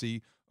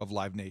 courtesy of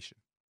Live Nation.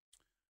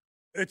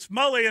 It's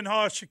Mulligan and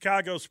Haugh,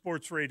 Chicago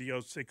Sports Radio,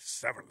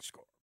 6-7 The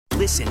Score.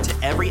 Listen to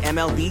every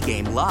MLB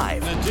game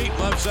live. In the deep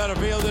left center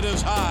field, it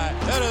is high,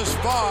 it is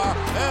far,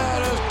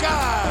 it is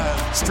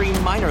gone.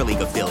 Stream minor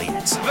league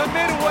affiliates. The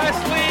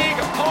Midwest League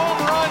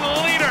home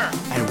run leader.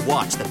 And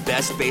watch the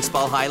best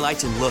baseball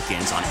highlights and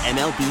look-ins on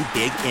MLB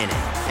Big Inning.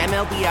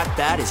 MLB At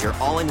Bat is your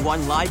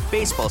all-in-one live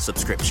baseball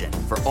subscription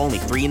for only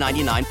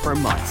 $3.99 per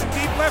month.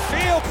 Deep left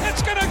field,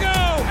 it's gonna go.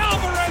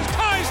 Alvarez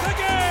ties the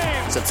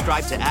game.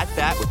 Subscribe to At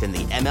Bat within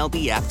the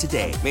MLB app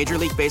today. Major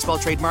League Baseball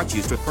trademarks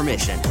used with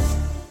permission.